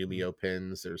get. There's Numio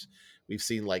pins. We've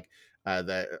seen like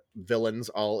the villains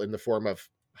all in the form of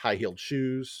high heeled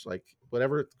shoes, like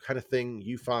whatever kind of thing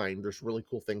you find. There's really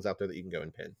cool things out there that you can go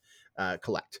and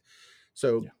collect.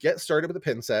 So Yeah. get started with a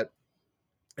pin set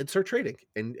and start trading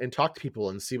and talk to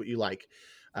people and see what you like.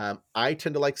 I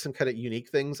tend to like some kind of unique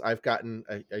things. I've gotten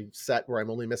a set where I'm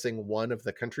only missing one of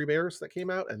the country bears that came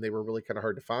out, and they were really kind of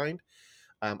hard to find.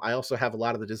 I also have a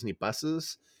lot of the Disney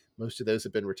buses. Most of those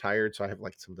have been retired, so I have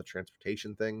like some of the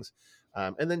transportation things,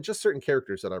 and then just certain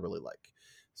characters that I really like.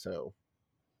 So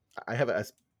I have a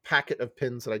packet of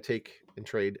pins that I take and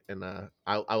trade, and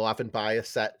I'll often buy a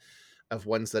set of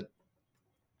ones that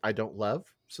I don't love,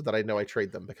 so that I know I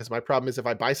trade them. Because my problem is if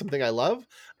I buy something I love,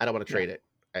 I don't want to Yeah. trade it.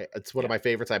 It's one of Yeah. my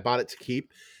favorites. I bought it to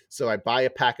keep, so I buy a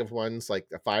pack of ones, like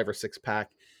a 5 or 6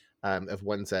 pack of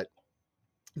ones that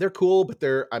they're cool, but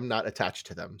I'm not attached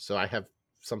to them. So I have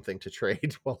something to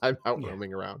trade while I'm out Yeah.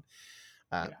 roaming around.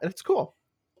 Yeah. And it's cool.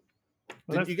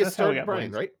 Well, Did you get that's how we started, got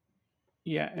Brian, Blaine. right?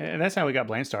 Yeah, and that's how we got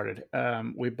Blaine started.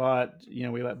 We bought,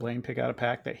 we let Blaine pick out a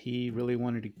pack that he really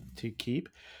wanted to keep,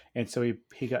 and so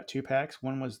he got 2 packs.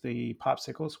 One was the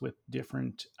popsicles with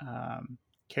different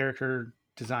character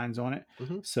designs on it.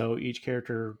 Hmm. So each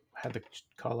character had the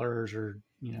colors, or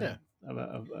Yeah.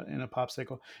 in a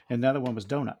popsicle. And the other one was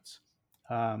donuts.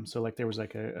 So like there was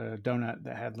like a donut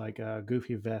that had like a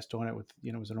Goofy vest on it with,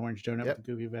 it was an orange donut with a Yep.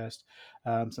 Goofy vest,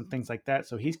 some things like that.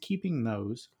 So he's keeping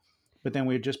those. But then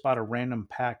we had just bought a random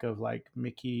pack of like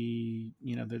Mickey,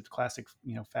 the classic,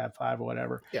 Fab Five or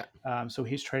whatever. Yeah. So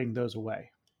he's trading those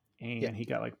away, Yeah. and he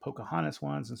got like Pocahontas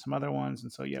ones and some other ones,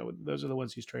 and so yeah, those are the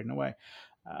ones he's trading away.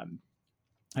 Um,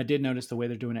 I did notice the way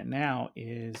they're doing it now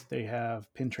is they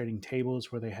have pin trading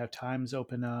tables where they have times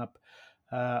open up,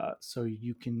 so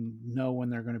you can know when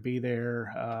they're going to be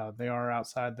there. They are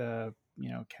outside the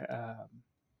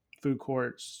food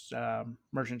courts,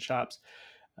 merchant shops.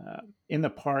 In the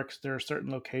parks, there are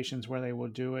certain locations where they will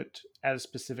do it at a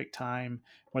specific time,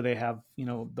 where they have,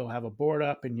 they'll have a board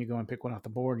up and you go and pick one off the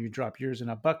board. You drop yours in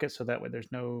a bucket so that way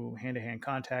there's no hand to hand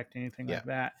contact, anything Yeah. like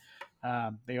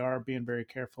that. They are being very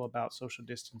careful about social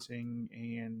distancing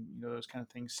and those kind of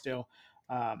things still.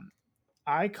 Um,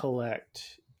 I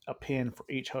collect a pin for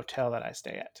each hotel that I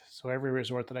stay at. So every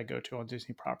resort that I go to on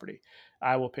Disney property,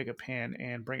 I will pick a pin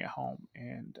and bring it home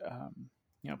and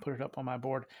put it up on my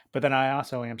board. But then I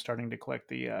also am starting to collect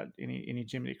the any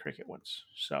Jiminy Cricket ones.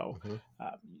 So Hmm.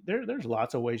 uh, there's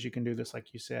lots of ways you can do this,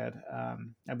 like you said.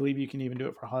 I believe you can even do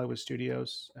it for Hollywood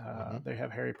Studios. Hmm. They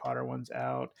have Harry Potter ones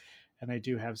out. And they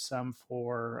do have some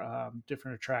for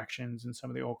different attractions and some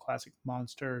of the old classic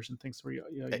monsters and things for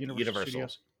Universal Universal.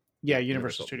 Studios. Yeah, Yeah.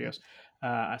 Universal Universal. Studios.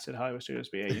 I said Hollywood Studios,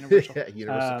 but yeah, Universal.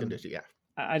 Universal Um, condition. Yeah.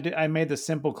 I made the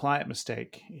simple client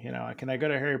mistake. Can I go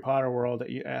to Harry Potter World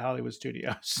at Hollywood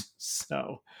Studios?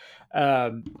 So,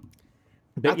 um,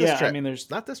 but Not this yeah, I trip. mean, there's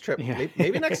Not this trip. yeah,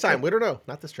 Maybe next time. We don't know.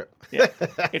 Not this trip. yeah.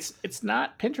 It's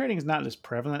not, pin trading is not as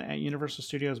prevalent at Universal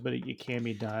Studios, but it can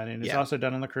be done, and it's Yeah. also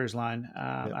done on the cruise line.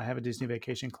 Yep. I have a Disney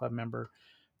Vacation Club member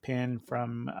pin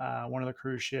from one of the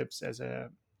cruise ships as a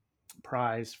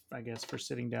prize, I guess, for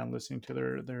sitting down listening to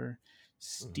their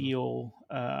Hmm. steal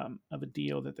of a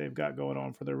deal that they've got going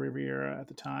on for the Riviera at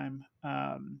the time.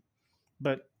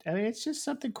 But I mean, it's just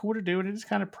something cool to do, and it's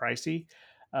kind of pricey.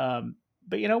 Um,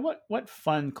 but you know what? What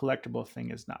fun collectible thing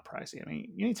is not pricey? I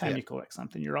mean, anytime Yeah. you collect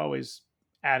something, you're always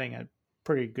adding a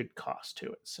pretty good cost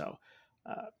to it. So,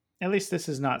 uh, at least this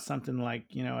is not something like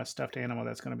a stuffed animal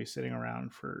that's going to be sitting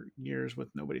around for years with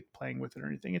nobody playing with it or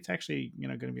anything. It's actually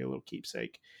going to be a little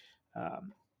keepsake.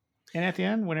 Um, and at the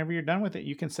end, whenever you're done with it,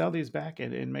 you can sell these back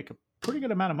and make a pretty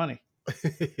good amount of money.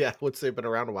 Yeah, once they've been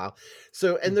around a while.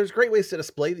 So, and Mm, there's great ways to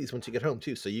display these once you get home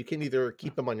too. So you can either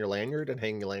keep them on your lanyard and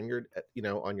hang your lanyard,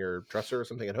 on your dresser or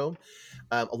something at home.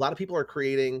 A lot of people are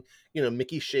creating,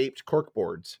 Mickey shaped cork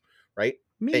boards, right?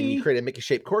 And you Me, create a Mickey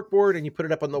shaped cork board and you put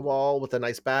it up on the wall with a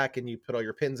nice back and you put all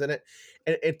your pins in it.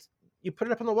 And you put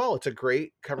it up on the wall. It's a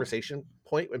great conversation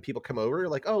point when people come over,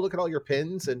 like, oh, look at all your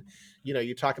pins. And,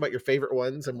 you talk about your favorite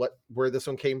ones and where this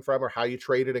one came from or how you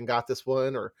traded and got this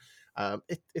one. Or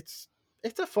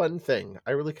it's a fun thing.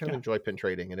 I really kind of yeah, enjoy pin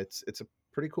trading, and it's a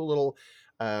pretty cool little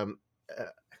um, uh,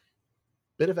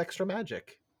 bit of extra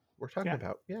magic we're talking yeah.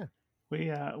 about. Yeah.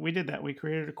 We did that. We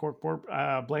created a cork board.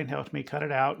 Blaine helped me cut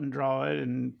it out and draw it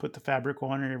and put the fabric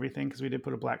on and everything because we did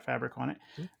put a black fabric on it.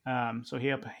 So he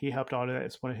helped all of that.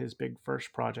 It's one of his big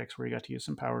first projects where he got to use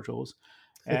some power tools,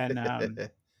 and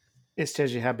it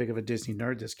tells you how big of a Disney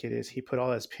nerd this kid is. He put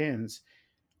all his pins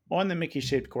on the Mickey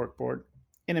shaped cork board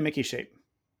in a Mickey shape.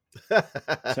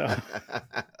 So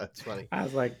That's funny. I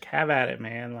was like, "Have at it,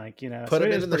 man!" Put So it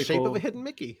them is in the pretty shape of a cool. hidden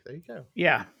Mickey. There you go.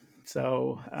 Yeah.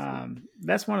 So See?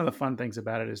 that's one of the fun things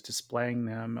about it is displaying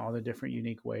them, all the different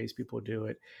unique ways people do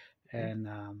it,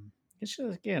 Mhm.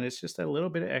 and it's just a little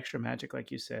bit of extra magic,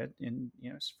 like you said, and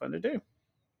it's fun to do.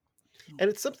 So, And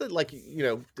it's something like,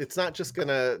 it's not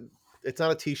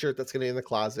a T-shirt that's gonna be in the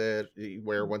closet you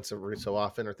wear once every so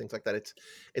often or things like that.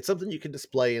 It's something you can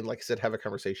display and, like I said, have a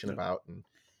conversation so about. And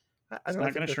I it's don't know, I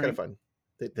not think going to they're kind of shrink. fun.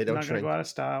 They don't Not going to go shrink. out of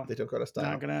style. They don't go out of style.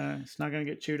 It's not gonna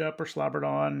get chewed up or slobbered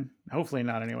on. Hopefully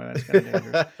not. Anyway, that's kind of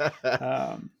dangerous.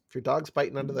 Um, If your dog's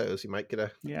biting onto those, you might get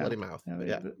a yeah. bloody mouth. Yeah, But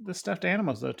yeah. the stuffed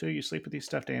animals though too. You sleep with these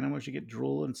stuffed animals, you get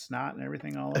drool and snot and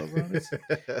everything all over them. These It's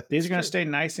are going to true. stay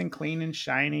nice and clean and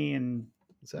shiny, and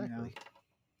you know, Exactly.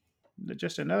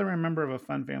 just another remember of a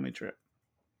fun family trip.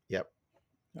 Yep.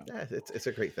 So, Yeah, it's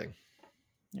a great thing.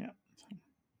 yeah.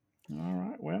 All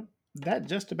right. Well, that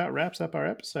just about wraps up our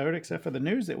episode, except for the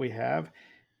news that we have.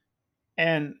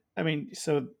 And I mean,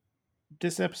 so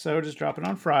this episode is dropping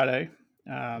on Friday.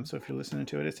 Mhm. So if you're listening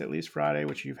to it, it's at least Friday,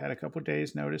 which you've had a couple of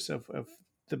days notice of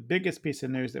the biggest piece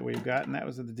of news that we've got, and that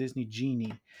was the Disney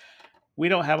Genie. We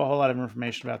don't have a whole lot of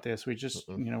information about this. We just,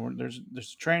 Mm-mm.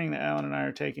 there's training that Alan and I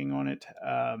are taking on it.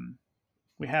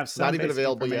 We have It's not some even basic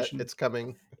available yet. information. It's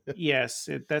coming. Yes,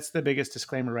 that's the biggest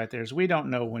disclaimer right there. Is we don't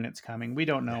know when it's coming. We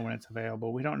don't Yeah, know when it's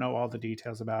available. We don't know all the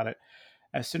details about it.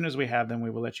 As soon as we have them, we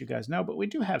will let you guys know. But we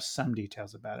do have some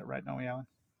details about it, right? Don't we, Alan?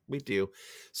 we do.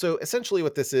 So essentially,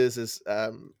 what this is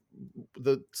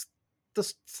the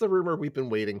it's the rumor we've been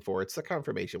waiting for. It's the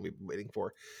confirmation we've been waiting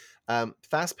for.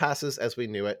 Fast passes, as we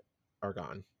knew it, are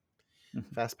gone.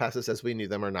 Mhm. Fast passes, as we knew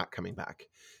them, are not coming back.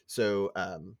 So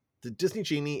the Disney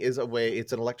Genie is a way.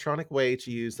 It's an electronic way to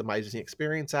use the My Disney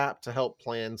Experience app to help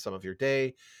plan some of your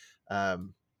day.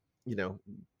 Um, you know,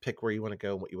 pick where you want to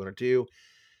go and what you want to do.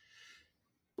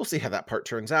 We'll see how that part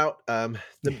turns out.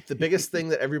 The biggest thing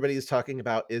that everybody is talking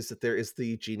about is that there is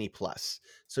the Genie Plus.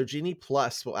 So Genie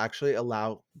Plus will actually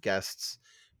allow guests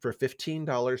for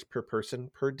 $15 per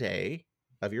person per day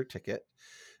of your ticket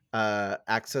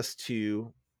access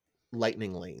to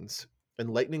lightning lanes.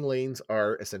 And lightning lanes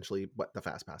are essentially what the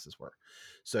fast passes were.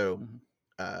 So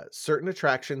Mhm. certain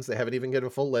attractions, they haven't even given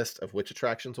a full list of which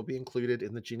attractions will be included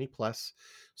in the Genie Plus.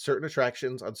 Certain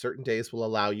attractions on certain days will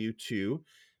allow you to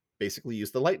basically use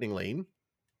the lightning lane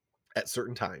at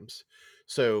certain times.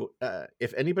 So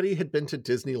if anybody had been to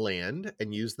Disneyland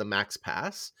and used the Max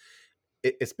Pass,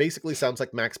 it basically sounds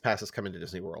like Max Pass is coming to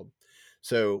Disney World.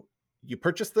 So you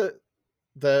purchase the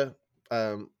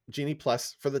Genie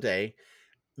Plus for the day.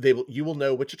 You will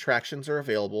know which attractions are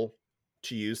available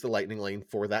to use the lightning lane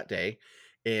for that day,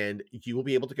 and you will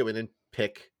be able to go in and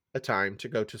pick a time to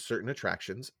go to certain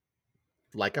attractions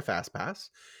like a fast pass,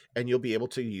 and you'll be able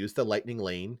to use the lightning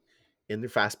lane in the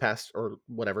fast pass or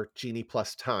whatever Genie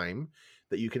Plus time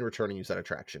that you can return and use that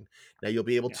attraction. Now you'll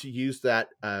be able Yeah. to use that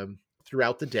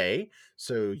throughout the day,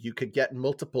 so you could get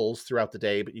multiples throughout the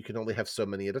day, but you can only have so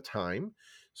many at a time.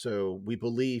 So we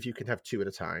believe you can have two at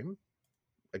a time.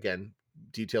 Again,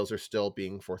 details are still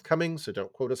being forthcoming, so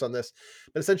don't quote us on this.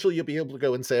 But essentially, you'll be able to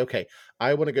go and say, okay,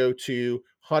 I want to go to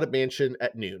Haunted Mansion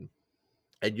at noon.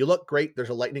 and you look great, there's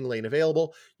a lightning lane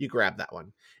available, you grab that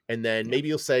one. And then Yeah. maybe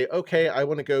you'll say, okay, I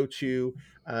want to go to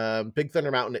Big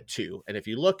Thunder Mountain at 2. And if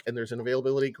you look and there's an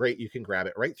availability, great, you can grab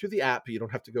it right through the app. You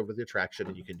don't have to go over to the attraction,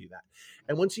 and you can do that.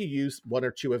 And once you use one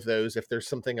or two of those, if there's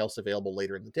something else available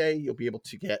later in the day, you'll be able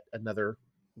to get another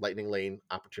lightning lane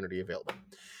opportunity available.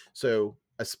 So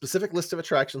a specific list of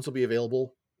attractions will be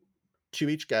available to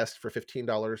each guest for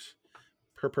 $15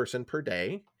 per person per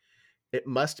day. It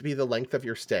must be the length of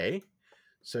your stay.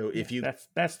 So Yeah, if you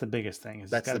that's the biggest thing. Is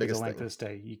it's that's got the to be the biggest length of thing. the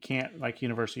stay. You can't, like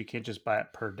Universal, you can't just buy it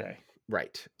per day.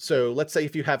 Right. So let's say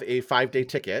if you have a 5-day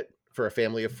ticket for a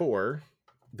family of 4,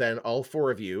 then all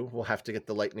 4 of you will have to get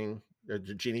the Lightning or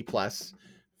the Genie Plus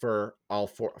for all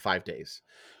 5 days.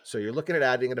 So you're looking at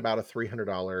adding at about a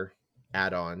 $300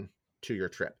 add-on to your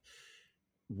trip.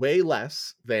 Way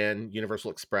less than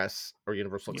Universal Express or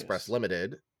Universal Express Yes.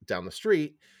 Limited down the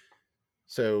street.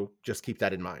 So just keep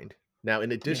that in mind. Now,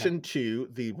 in Yeah. addition to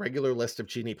the regular list of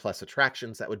Genie Plus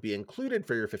attractions that would be included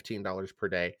for your $15 per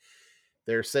day,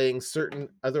 they're saying certain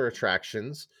other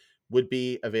attractions would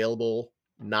be available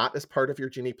not as part of your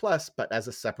Genie Plus, but as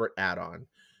a separate add on.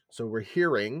 So we're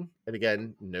hearing, and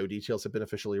again, no details have been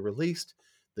officially released.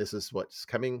 This is what's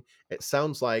coming. It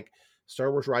sounds like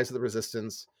Star Wars Rise of the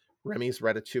Resistance, Remy's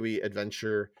Ratatouille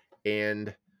Adventure,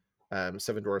 and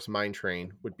Seven Dwarfs Mine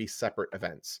Train would be separate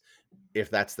events. If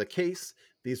that's the case,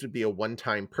 these would be a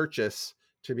one-time purchase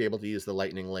to be able to use the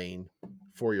Lightning Lane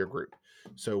for your group.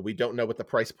 So we don't know what the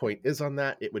price point is on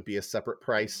that. It would be a separate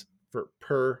price for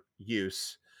per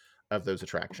use of those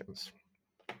attractions.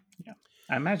 Yeah.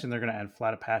 I imagine they're going to add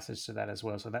Flight of Passage to that as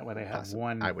well, so that way they have Possible,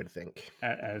 I one would think.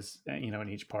 as in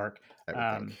each park. I would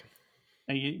Um, think.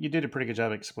 and you did a pretty good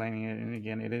job explaining it. And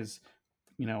again, it is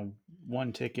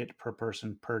one ticket per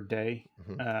person per day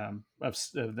Mhm.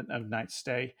 of night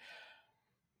stay.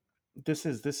 This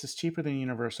is cheaper than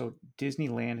Universal.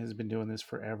 Disneyland has been doing this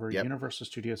forever. Yep. Universal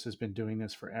Studios has been doing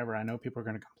this forever. I know people are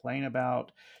going to complain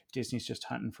about Disney's just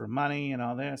hunting for money and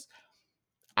all this.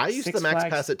 I used the Six Max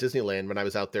Pass Flags, at Disneyland when I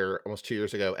was out there almost 2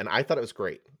 years ago, and I thought it was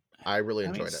great. I really I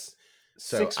mean, enjoyed it.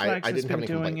 So Six I Flags has didn't have been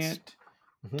any doing complaints.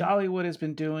 it. Mhm. Dollywood has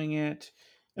been doing it.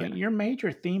 I Yeah. mean, your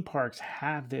major theme parks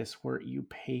have this where you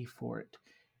pay for it.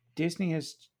 Disney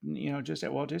has, just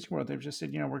at Walt Disney World, they've just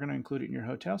said, we're going to include it in your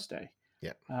hotel stay.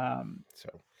 Yeah. Um,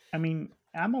 So I mean,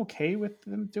 I'm okay with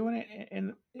them doing it.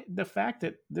 And the fact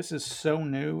that this is so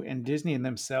new and Disney and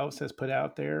themselves has put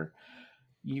out there,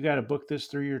 you got to book this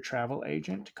through your travel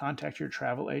agent, contact your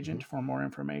travel mhm. agent for more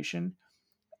information.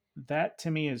 That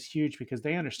to me is huge because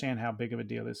they understand how big of a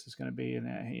deal this is going to be and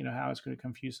how it's going to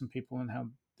confuse some people and how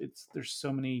there's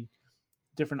so many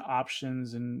different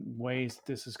options and ways that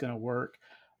this is going to work.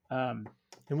 Um,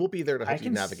 And we'll be there to I help you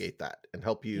can, navigate that and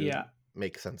help you yeah,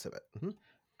 make sense of it. Mhm.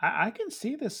 I can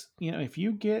see this. If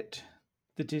you get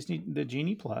the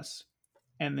Genie Plus,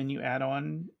 and then you add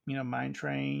on, Mine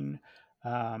Train,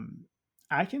 um,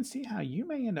 I can see how you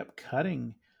may end up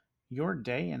cutting your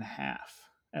day in half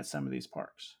at some of these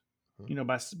parks. Mhm.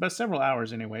 By several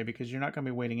hours anyway, because you're not going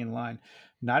to be waiting in line.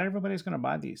 Not everybody's going to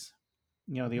buy these.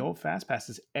 The Mhm. old fast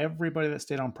passes. Everybody that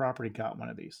stayed on property got one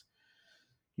of these.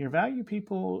 Your value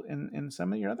people and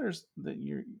some of your others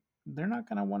they're not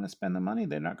going to want to spend the money.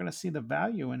 They're not going to see the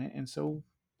value in it, and so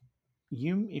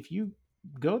if you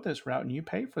go this route and you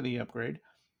pay for the upgrade,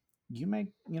 you may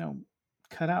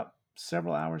cut out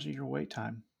several hours of your wait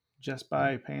time just Mhm.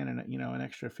 by paying an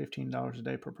extra $15 a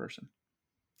day per person.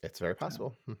 It's very So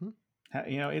possible. Mhm.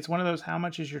 it's one of those, how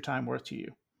much is your time worth to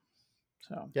you?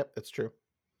 So Yep, it's true.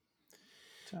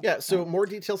 so Yeah, no, so more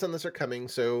details on this are coming.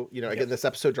 So, again, yes, this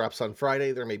episode drops on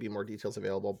Friday. There may be more details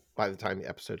available by the time the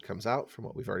episode comes out from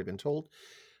what we've already been told.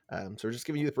 So we're just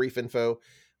giving you the brief info.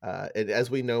 And as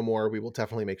we know more, we will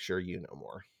definitely make sure you know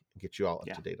more and get you all up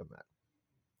yeah, to date on that.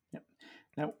 yep.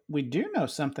 Now we do know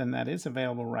something that is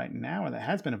available right now, or that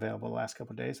has been available the last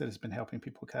couple of days, that has been helping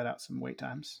people cut out some wait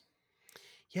times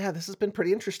Yeah, this has been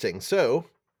pretty interesting. So,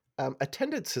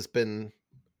 attendance has been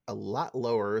a lot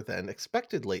lower than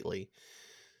expected lately.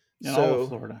 in all of So,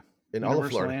 Florida, in all of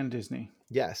Universal Florida, and Disney.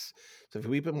 yes. So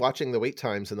we've been watching the wait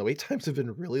times, and the wait times have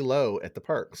been really low at the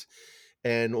parks.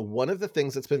 And one of the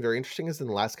things that's been very interesting is in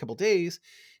the last couple days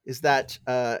is that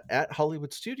at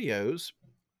Hollywood Studios,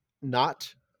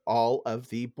 not all of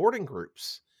the boarding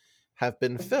groups have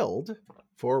been filled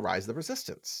for Rise of the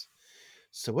Resistance.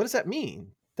 So what does that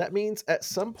mean? That means at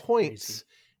some Crazy. points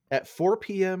at 4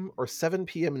 p.m. or 7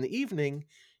 p.m. in the evening,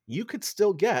 you could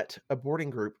still get a boarding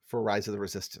group for Rise of the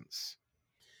Resistance.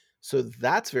 So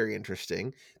that's very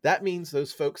interesting. That means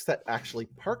those folks that actually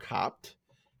park hopped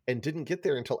and didn't get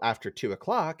there until after 2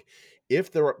 o'clock,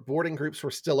 if the boarding groups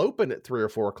were still open at 3 or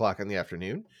 4 o'clock in the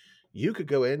afternoon, you could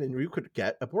go in and you could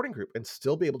get a boarding group and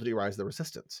still be able to do Rise of the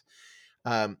Resistance.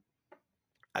 Um,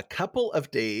 a couple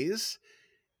of days,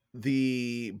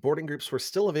 the boarding groups were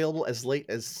still available as late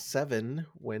as 7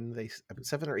 when they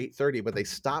 7 or 8:30, but they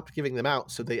stopped giving them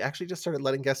out. So they actually just started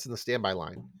letting guests in the standby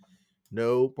line.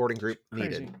 No boarding group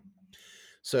needed. Crazy.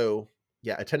 So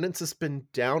yeah, attendance has been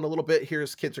down a little bit here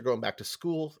as kids are going back to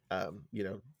school.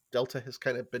 Delta has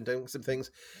kind of been doing some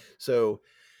things. So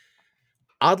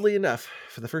oddly enough,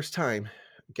 for the first time,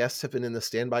 guests have been in the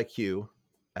standby queue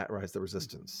at Rise of the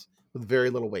Resistance with very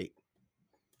little wait.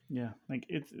 Yeah, like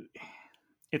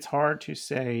it's hard to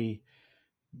say,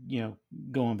 you know,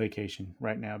 go on vacation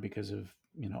right now because of,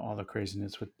 you know, all the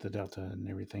craziness with the Delta and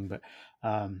everything. But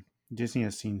um, Disney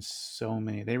has seen so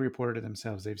many. They reported it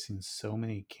themselves. They've seen so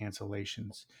many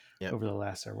cancellations Yep. over the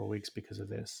last several weeks because of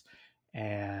this,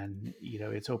 and you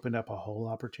know, it's opened up a whole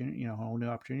opportunity, you know, a whole new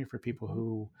opportunity for people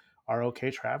who are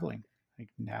okay traveling. Like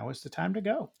now is the time to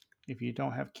go. If you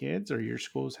don't have kids or your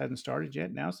schools hadn't started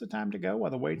yet, now's the time to go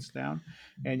while the wait's down,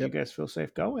 and you Yep. guys feel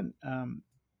safe going.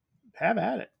 Have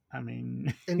at it. I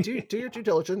mean, And do your due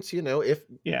diligence. If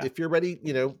yeah, if you're ready,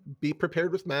 be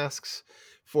prepared with masks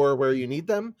for where you need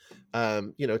them.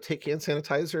 Take hand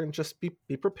sanitizer and just be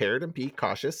prepared and be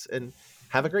cautious and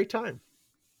have a great time.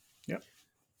 yep,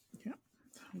 yep.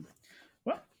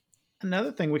 Well,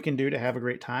 another thing we can do to have a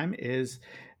great time is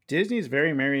Disney's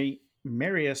very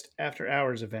merriest after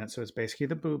hours event. So it's basically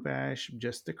the Boo Bash,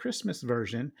 just the Christmas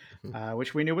version, Mhm.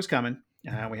 which we knew was coming.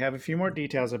 We have a few more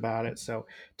details about it. So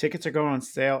tickets are going on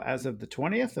sale as of the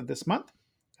 20th of this month.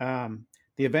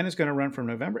 The event is going to run from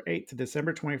November 8th to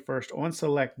December 21st on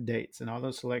select dates. And all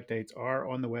those select dates are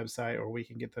on the website, or we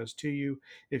can get those to you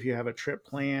if you have a trip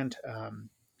planned.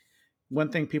 One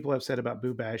thing people have said about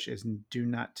Boo Bash is do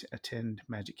not attend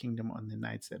Magic Kingdom on the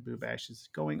nights that Boo Bash is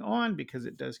going on because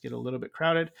it does get a little bit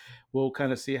crowded. We'll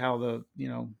kind of see how the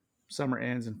summer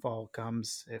ends and fall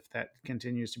comes if that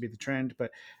continues to be the trend.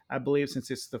 But I believe since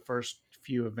it's the first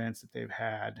few events that they've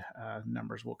had,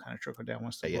 numbers will kind of trickle down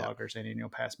once the Yeah. bloggers and annual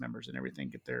pass members and everything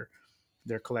get their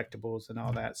collectibles and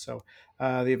all that. So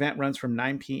the event runs from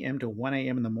 9 p.m. to 1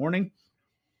 a.m. in the morning.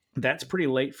 That's pretty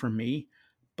late for me.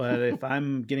 But if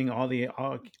I'm getting all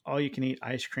you can eat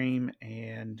ice cream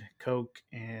and Coke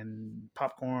and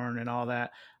popcorn and all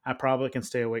that, I probably can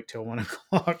stay awake till 1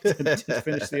 o'clock to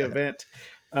finish the event.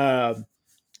 Um,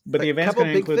 but the But event's couple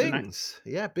going to big include the night. things.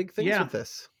 Yeah, big things Yeah, with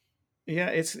this. yeah,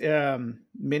 it's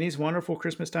Minnie's Wonderful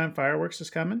Christmas Time Fireworks is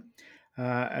coming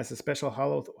as a special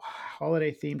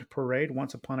holiday themed parade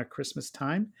once upon a Christmas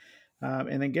time.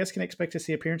 And then guests can expect to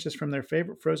see appearances from their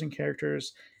favorite Frozen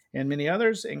characters and many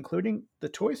others, including the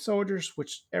toy soldiers,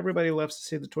 which everybody loves to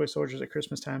see the toy soldiers at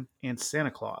Christmas time, and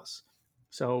Santa Claus.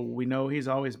 So we know he's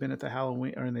always been at the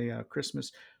Halloween or in the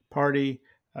Christmas party.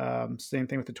 Same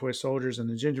thing with the toy soldiers and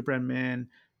the gingerbread men.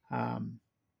 Um,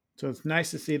 so it's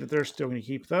nice to see that they're still going to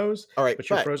keep those, All right, but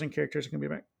your but Frozen characters are going to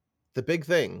be back. the big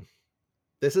thing,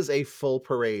 this is a full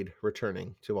parade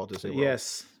returning to Walt Disney World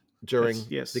Yes, that's during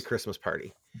the yes, Christmas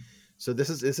party. So this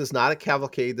is not a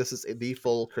cavalcade. This is the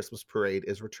full Christmas parade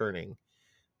is returning,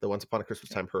 the Once Upon a Christmas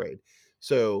yep, Time parade.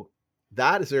 So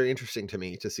that is very interesting to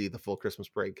me to see the full Christmas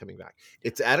parade coming back.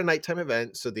 It's at a nighttime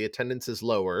event, so the attendance is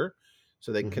lower,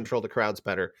 so they can mm-hmm. control the crowds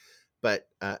better. But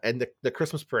and the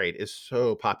Christmas parade is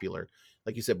so popular,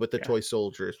 like you said, with the Yeah, toy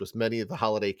soldiers, with many of the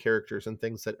holiday characters and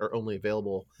things that are only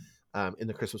available in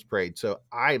the Christmas parade. So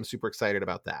I am super excited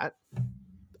about that.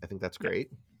 I think that's yep. great.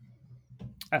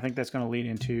 I think that's going to lead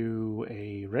into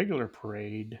a regular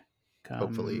parade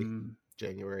Hopefully, come late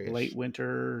January-ish.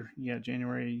 winter, yeah,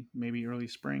 January, maybe early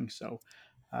spring. So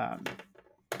um,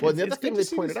 Well, and the other it's thing good to they see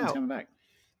these pointed things out coming back.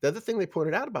 The other thing they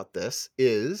pointed out about this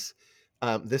is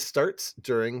this starts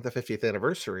during the 50th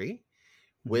anniversary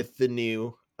Mm-hmm. with the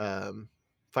new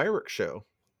fireworks show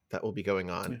that will be going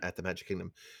on Yeah, at the Magic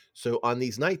Kingdom. So on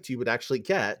these nights, you would actually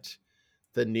get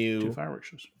the two new fireworks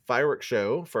shows. fireworks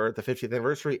show for the 50th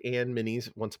anniversary and Minnie's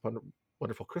Once Upon a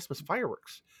Wonderful Christmas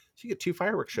fireworks. So you get two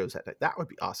fireworks shows that night. That would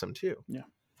be awesome too. Yeah,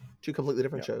 Two completely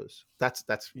different yeah, shows. That's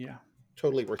yeah.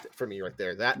 totally worth it for me right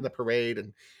there. That and the parade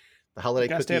and the holiday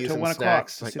Got to stay up cookies till and 1 o'clock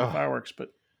snacks. to Like, see the oh, fireworks, but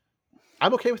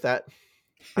I'm okay with that.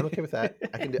 I'm okay with that.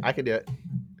 I can do it.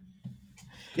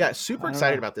 Yeah, super I don't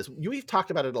excited know. about this. We've talked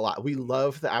about it a lot. We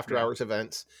love the after Yeah, hours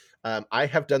events. I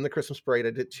have done the Christmas parade.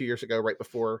 I did 2 years ago, right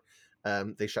before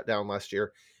they shut down last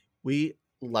year. We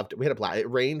loved it. We had a blast. It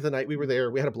rained the night we were there.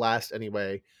 We had a blast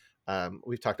anyway.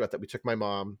 We've talked about that. We took my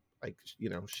mom. Like,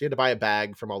 she had to buy a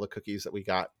bag from all the cookies that we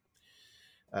got.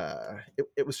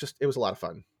 It was a lot of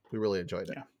fun. We really enjoyed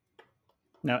it. yeah.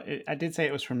 No, I did say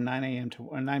it was from 9 a.m. to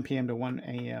or 9 p.m. to 1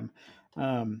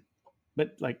 a.m.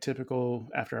 but like typical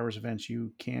after hours events,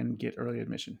 you can get early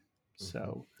admission. Mhm.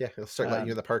 So Yeah, he'll start letting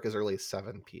you in um, the park as early as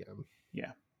 7 p.m.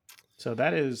 yeah, so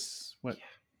that is what,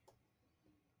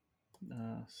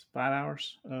 Yeah. 5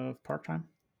 hours of park time.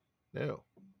 No.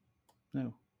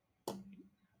 No,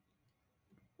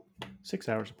 6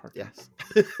 hours of park time. Yes.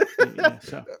 Yeah,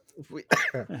 so we,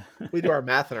 we do our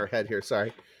math in our head here.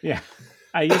 Sorry. yeah,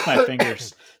 I use my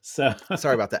fingers. So,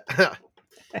 Sorry about that.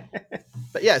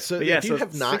 But yeah, so but yeah, if you so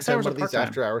have not six done hours one of of park these time.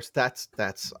 after hours,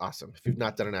 that's awesome. If you've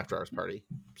not done an after hours party,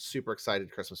 super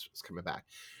excited Christmas is coming back.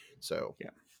 So Yeah,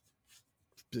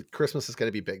 Christmas is going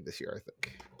to be big this year, I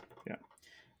think. yeah.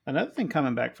 Another thing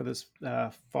coming back for this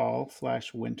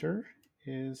fall/winter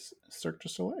is Cirque du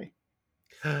Soleil.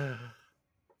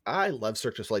 I love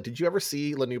Cirque du Soleil. Did you ever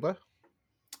see Lanuba?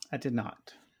 I did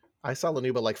not. I saw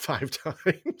Lanuba like 5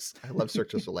 times. I love Cirque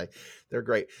du Soleil. They're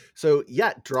great. So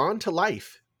yeah, Drawn to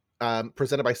Life,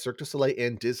 presented by Cirque du Soleil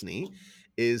and Disney,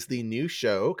 is the new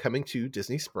show coming to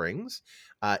Disney Springs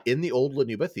in the old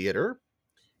Lanuba Theater.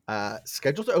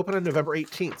 Scheduled to open on November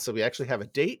 18th. So we actually have a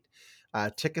date.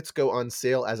 Tickets go on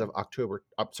sale as of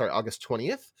August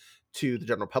 20th to the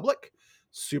general public.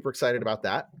 Super excited about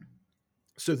that.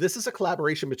 So this is a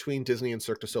collaboration between Disney and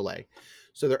Cirque du Soleil.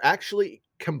 So they're actually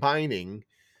combining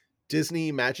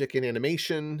Disney magic and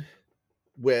animation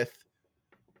with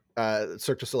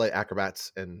Cirque du Soleil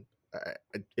acrobats, and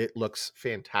it looks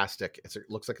fantastic. It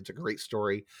looks like it's a great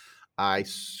story. I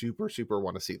super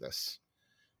want to see this.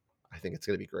 I think it's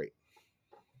going to be great.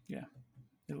 Yeah,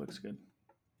 it looks good.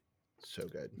 So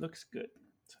good. Looks good.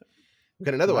 So We've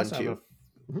got another we one also have a. too.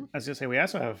 Mhm. I was gonna say we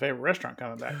also have a favorite restaurant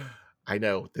coming back, I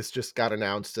know this just got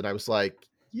announced, and I was like,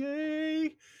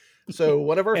 "Yay!" So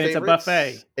one of our and it's a favorites,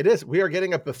 buffet. it is. We are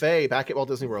getting a buffet back at Walt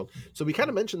Disney World. So we kind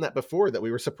of mentioned that before, that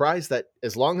we were surprised that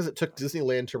as long as it took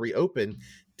Disneyland to reopen,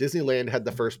 Disneyland had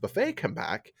the first buffet come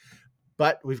back.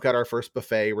 But we've got our first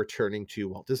buffet returning to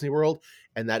Walt Disney World,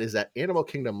 and that is at Animal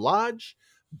Kingdom Lodge.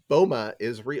 Boma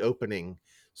is reopening.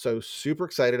 So super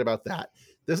excited about that.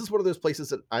 This is one of those places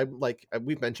that I'm like,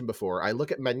 we've mentioned before. I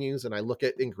look at menus and I look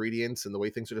at ingredients and the way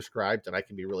things are described, and I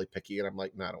can be really picky. And I'm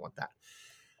like, no, I don't want that.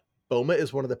 Boma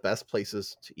is one of the best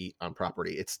places to eat on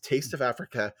property. It's Taste of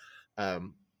Africa.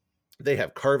 Um, they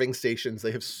have carving stations.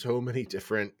 They have so many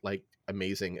different, like,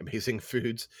 amazing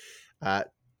foods. Uh,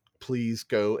 please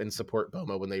go and support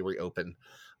Boma when they reopen.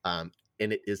 And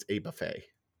it is a buffet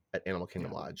at Animal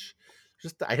Kingdom Yeah. Lodge.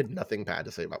 Just, I had nothing bad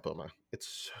to say about Boma.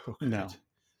 It's so good. No,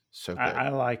 So I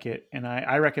good. like it, and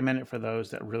I recommend it for those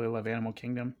that really love Animal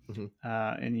Kingdom, Mhm.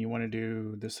 and you want to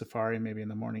do the safari maybe in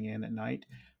the morning and at night.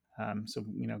 So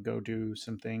go do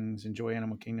some things, enjoy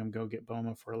Animal Kingdom, go get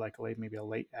Boma for like maybe a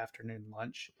late afternoon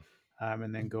lunch,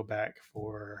 and then go back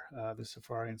for the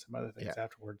safari and some other Yeah. things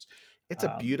afterwards. It's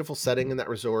a Um, beautiful setting in that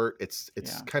resort. It's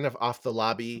yeah, kind of off the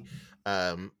lobby,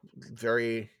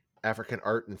 very African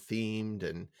art and themed,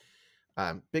 and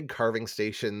big carving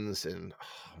stations. And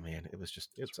oh man, it's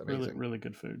it's really amazing. really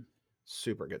good food.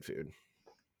 Super good food.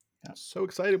 Yeah. So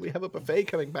excited we have a buffet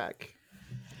coming back.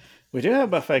 We do have a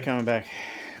buffet coming back.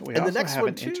 We And the also next have one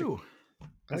an too.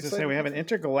 I'm as I say, excited we have about an that.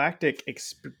 intergalactic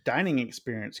dining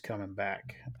experience coming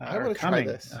back I or want to try coming.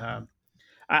 this.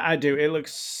 I do. It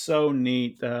looks so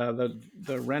neat.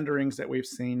 The renderings that we've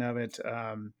seen of it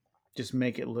just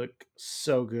make it look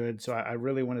so good. So I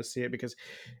really want to see it because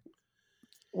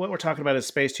what we're talking about is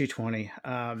Space 220,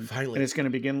 and Finally. it's going to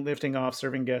begin lifting off,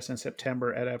 serving guests in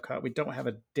September at Epcot. We don't have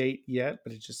a date yet,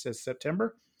 but it just says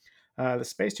September. The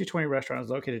Space 220 restaurant is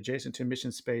located adjacent to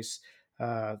Mission Space,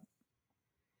 uh,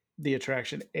 the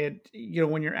attraction. And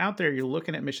when you're out there, you're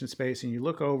looking at Mission Space, and you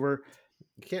look over,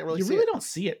 You can't really you see really it. don't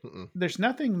see it. There's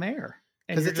nothing there,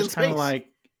 and Because you're it's in just kind of space. like,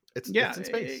 It's yeah, in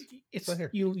space. It's not it's here.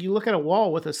 you look at a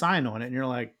wall with a sign on it, and you're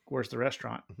like, where's the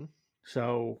restaurant? Hmm.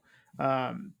 So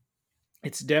um,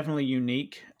 it's definitely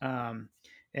unique.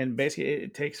 And basically,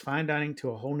 it takes fine dining to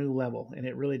a whole new level, and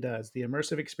it really does. The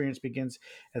immersive experience begins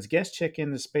as guests check in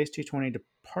the Space 220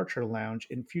 Departure Lounge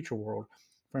in Future World.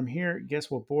 From here, guests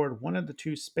will board one of the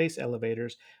two space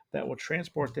elevators that will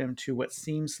transport them to what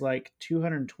seems like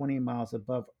 220 miles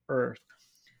above Earth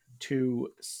to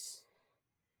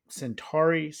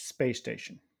Centauri Space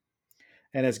Station.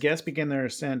 And as guests begin their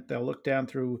ascent, they'll look down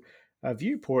through a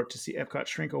viewport to see Epcot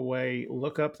shrink away.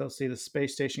 Look up, they'll see the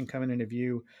space station coming into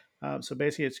view. So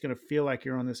basically, it's going to feel like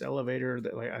you're on this elevator,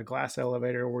 like a glass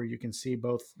elevator, where you can see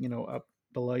both, up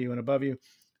below you and above you.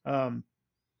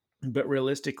 But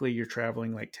realistically, you're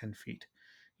traveling like 10 feet.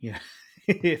 Yeah,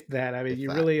 if that. I mean, If you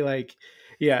that. really like,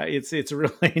 yeah, it's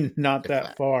really not If that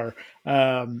that. far.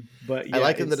 But I yeah,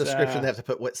 like in the it's description they have to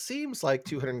put what seems like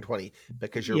 220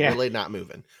 because you're yeah, really not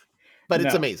moving. But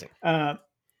it's no. amazing. Uh,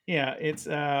 Yeah, it's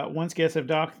once guests have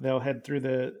docked, they'll head through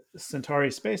the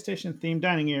Centauri space station themed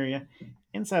dining area.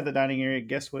 Inside the dining area,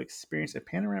 guests will experience a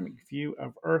panoramic view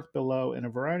of Earth below and a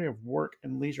variety of work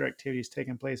and leisure activities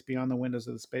taking place beyond the windows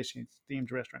of the space station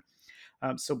themed restaurant.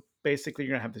 So basically,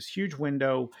 you're going to have this huge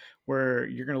window where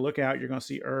you're going to look out, you're going to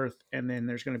see Earth, and then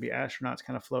there's going to be astronauts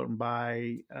kind of floating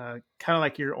by, kind of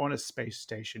like you're on a space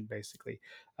station, basically.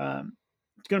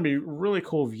 It's going to be a really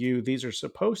cool view. These are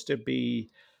supposed to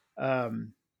be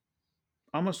um,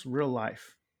 almost real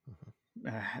life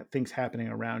Mhm. things happening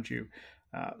around you.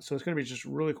 So it's going to be just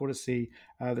really cool to see.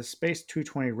 The Space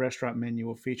 220 restaurant menu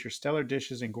will feature stellar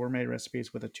dishes and gourmet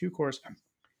recipes with a two-course.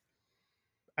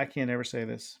 I can't ever say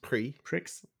this. Pre Prix.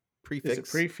 Is it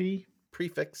prefix pre-fee?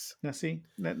 prefix Now, see,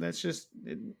 that's just,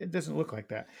 it doesn't look like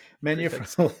that. Menu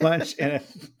prefix. for lunch and a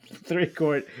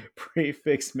three-quart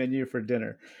prefix menu for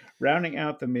dinner. Rounding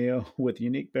out the meal with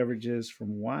unique beverages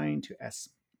from wine to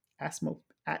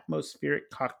atmospheric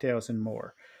cocktails and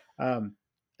more. Um,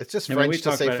 It's just I mean, we French to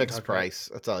talked say about it and fixed talked about it. price.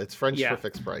 That's all. It's French for Yeah.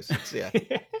 fixed price. It's yeah.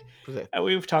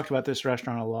 We've talked about this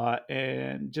restaurant a lot,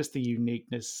 and just the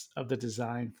uniqueness of the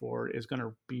design for it is going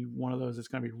to be one of those that's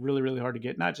going to be really, really hard to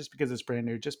get. Not just because it's brand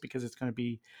new, just because it's going to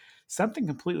be something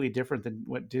completely different than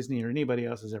what Disney or anybody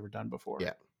else has ever done before.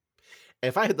 Yeah.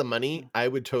 If I had the money, So. I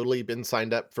would totally been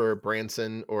signed up for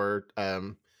Branson or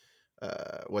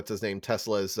what's his name,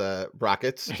 Tesla's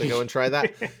rockets to go and try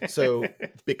that. So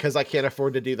because I can't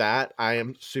afford to do that, I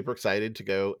am super excited to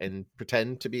go and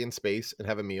pretend to be in space and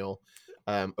have a meal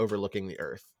overlooking the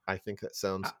Earth. I think that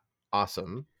sounds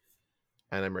awesome,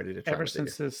 and I'm ready to try ever what they do.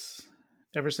 since this,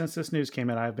 ever since this news came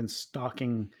out, I've been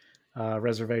stalking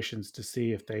reservations to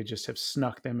see if they just have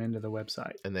snuck them into the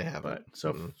website. And they haven't.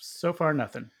 But so far,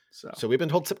 nothing. So we've been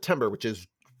told September, which is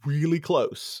really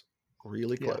close,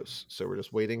 really Yeah. close. So we're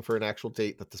just waiting for an actual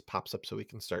date that this pops up so we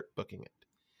can start booking it.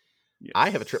 Yes. I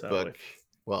have a trip So book.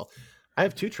 Well, I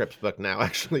have 2 trips booked now.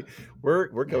 Actually, we're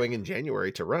going in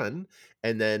January to run,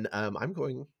 and then I'm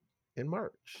going in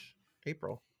March,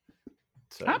 April.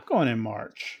 So I'm going in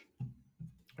March.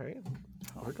 all right,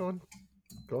 we're going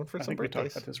for I some think we talked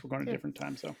birthdays. about this. We're going at different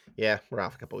times, though. Yeah, we're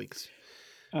off a couple weeks.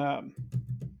 Um,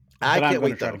 I but I'm can't going to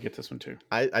wait try though. to get this one too.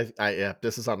 I yeah,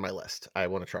 this is on my list. I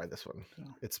want to try this one. So,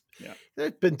 It's yeah.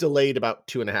 been delayed about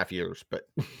 2.5 years, but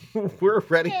we're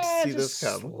ready to see this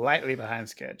come. Slightly behind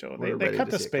schedule. We're They ready cut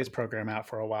to the see it space come. program out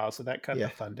for a while, so that cut Yeah,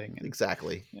 the funding. And,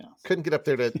 exactly. yeah. Couldn't get up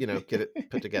there to get it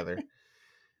put together.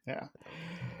 Yeah.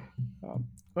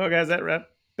 Well, guys,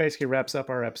 basically wraps up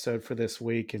our episode for this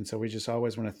week. And so we just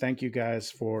always want to thank you guys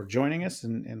for joining us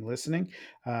and listening.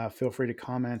 Feel free to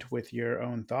comment with your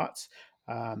own thoughts.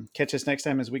 Catch us next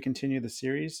time as we continue the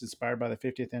series inspired by the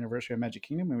 50th anniversary of Magic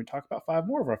Kingdom, and we talk about 5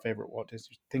 more of our favorite Walt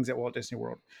Disney things at Walt Disney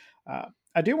World.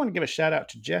 I do want to give a shout out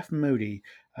to Jeff Moody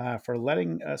for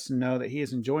letting us know that he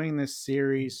is enjoying this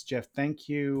series. Jeff, thank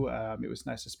you. It was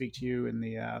nice to speak to you in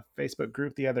the Facebook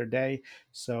group the other day.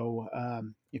 So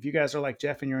if you guys are like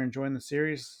Jeff and you're enjoying the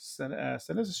series, send us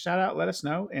a shout out. Let us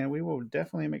know, and we will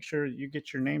definitely make sure you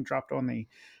get your name dropped on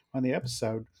the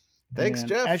episode. Thanks, And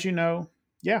Jeff. as you know,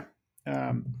 yeah.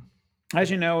 As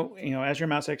you know, as your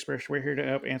mouse experts, we're here to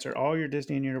help answer all your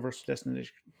Disney and Universal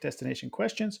destination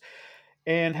questions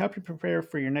and help you prepare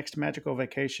for your next magical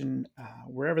vacation,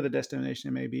 wherever the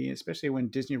destination may be, especially when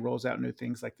Disney rolls out new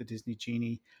things like the Disney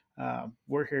Genie.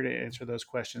 We're here to answer those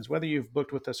questions, whether you've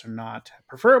booked with us or not.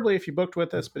 Preferably if you booked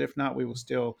with us, but if not, we will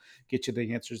still get you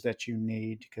the answers that you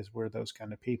need because we're those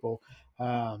kind of people.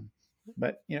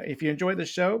 But if you enjoyed the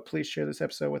show, please share this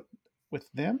episode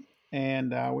with them. And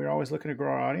we're always looking to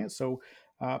grow our audience, so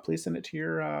please send it to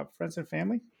your friends and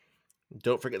family.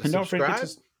 Don't forget to And don't forget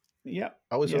subscribe. to, yeah,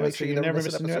 Always want to make so sure you you never never miss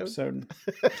miss an a new episode.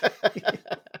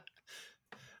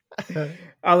 episode.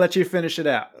 I'll let you finish it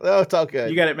out. Oh, it's all good.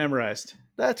 You got it memorized.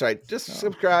 That's right. Just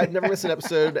subscribe, never miss an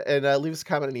episode, and leave us a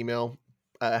comment and email.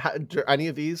 Are any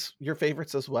of these your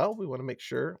favorites as well? We want to make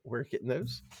sure we're getting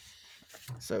those.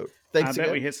 So thanks I again.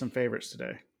 bet we hit some favorites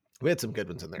today. We had some good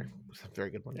ones in there. Some very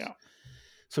good ones. Yeah.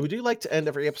 So we do like to end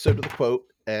every episode with a quote,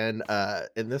 and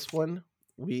in this one,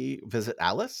 we visit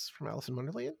Alice from Alice in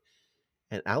Wonderland,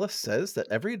 and Alice says that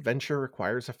every adventure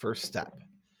requires a first step,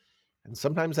 and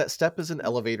sometimes that step is an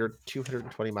elevator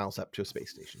 220 miles up to a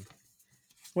space station.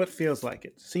 What feels like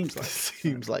it? Seems like.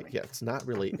 Seems like, yeah. It's not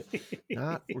really,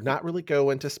 not really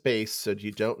going to space, so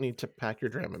you don't need to pack your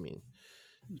Dramamine.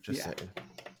 Just saying.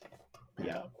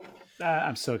 Yeah.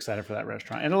 I'm so excited for that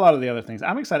restaurant and a lot of the other things.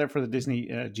 I'm excited for the Disney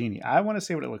Genie. I want to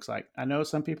see what it looks like. I know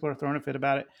some people are throwing a fit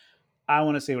about it. I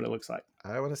want to see what it looks like.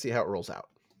 I want to see how it rolls out.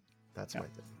 That's my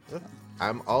thing.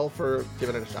 I'm all for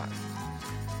giving it a shot.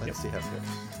 Let's see how it goes.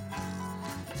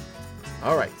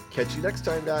 All right. Catch you next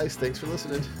time, guys. Thanks for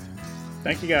listening.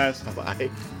 Thank you guys. Bye bye.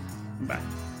 Bye.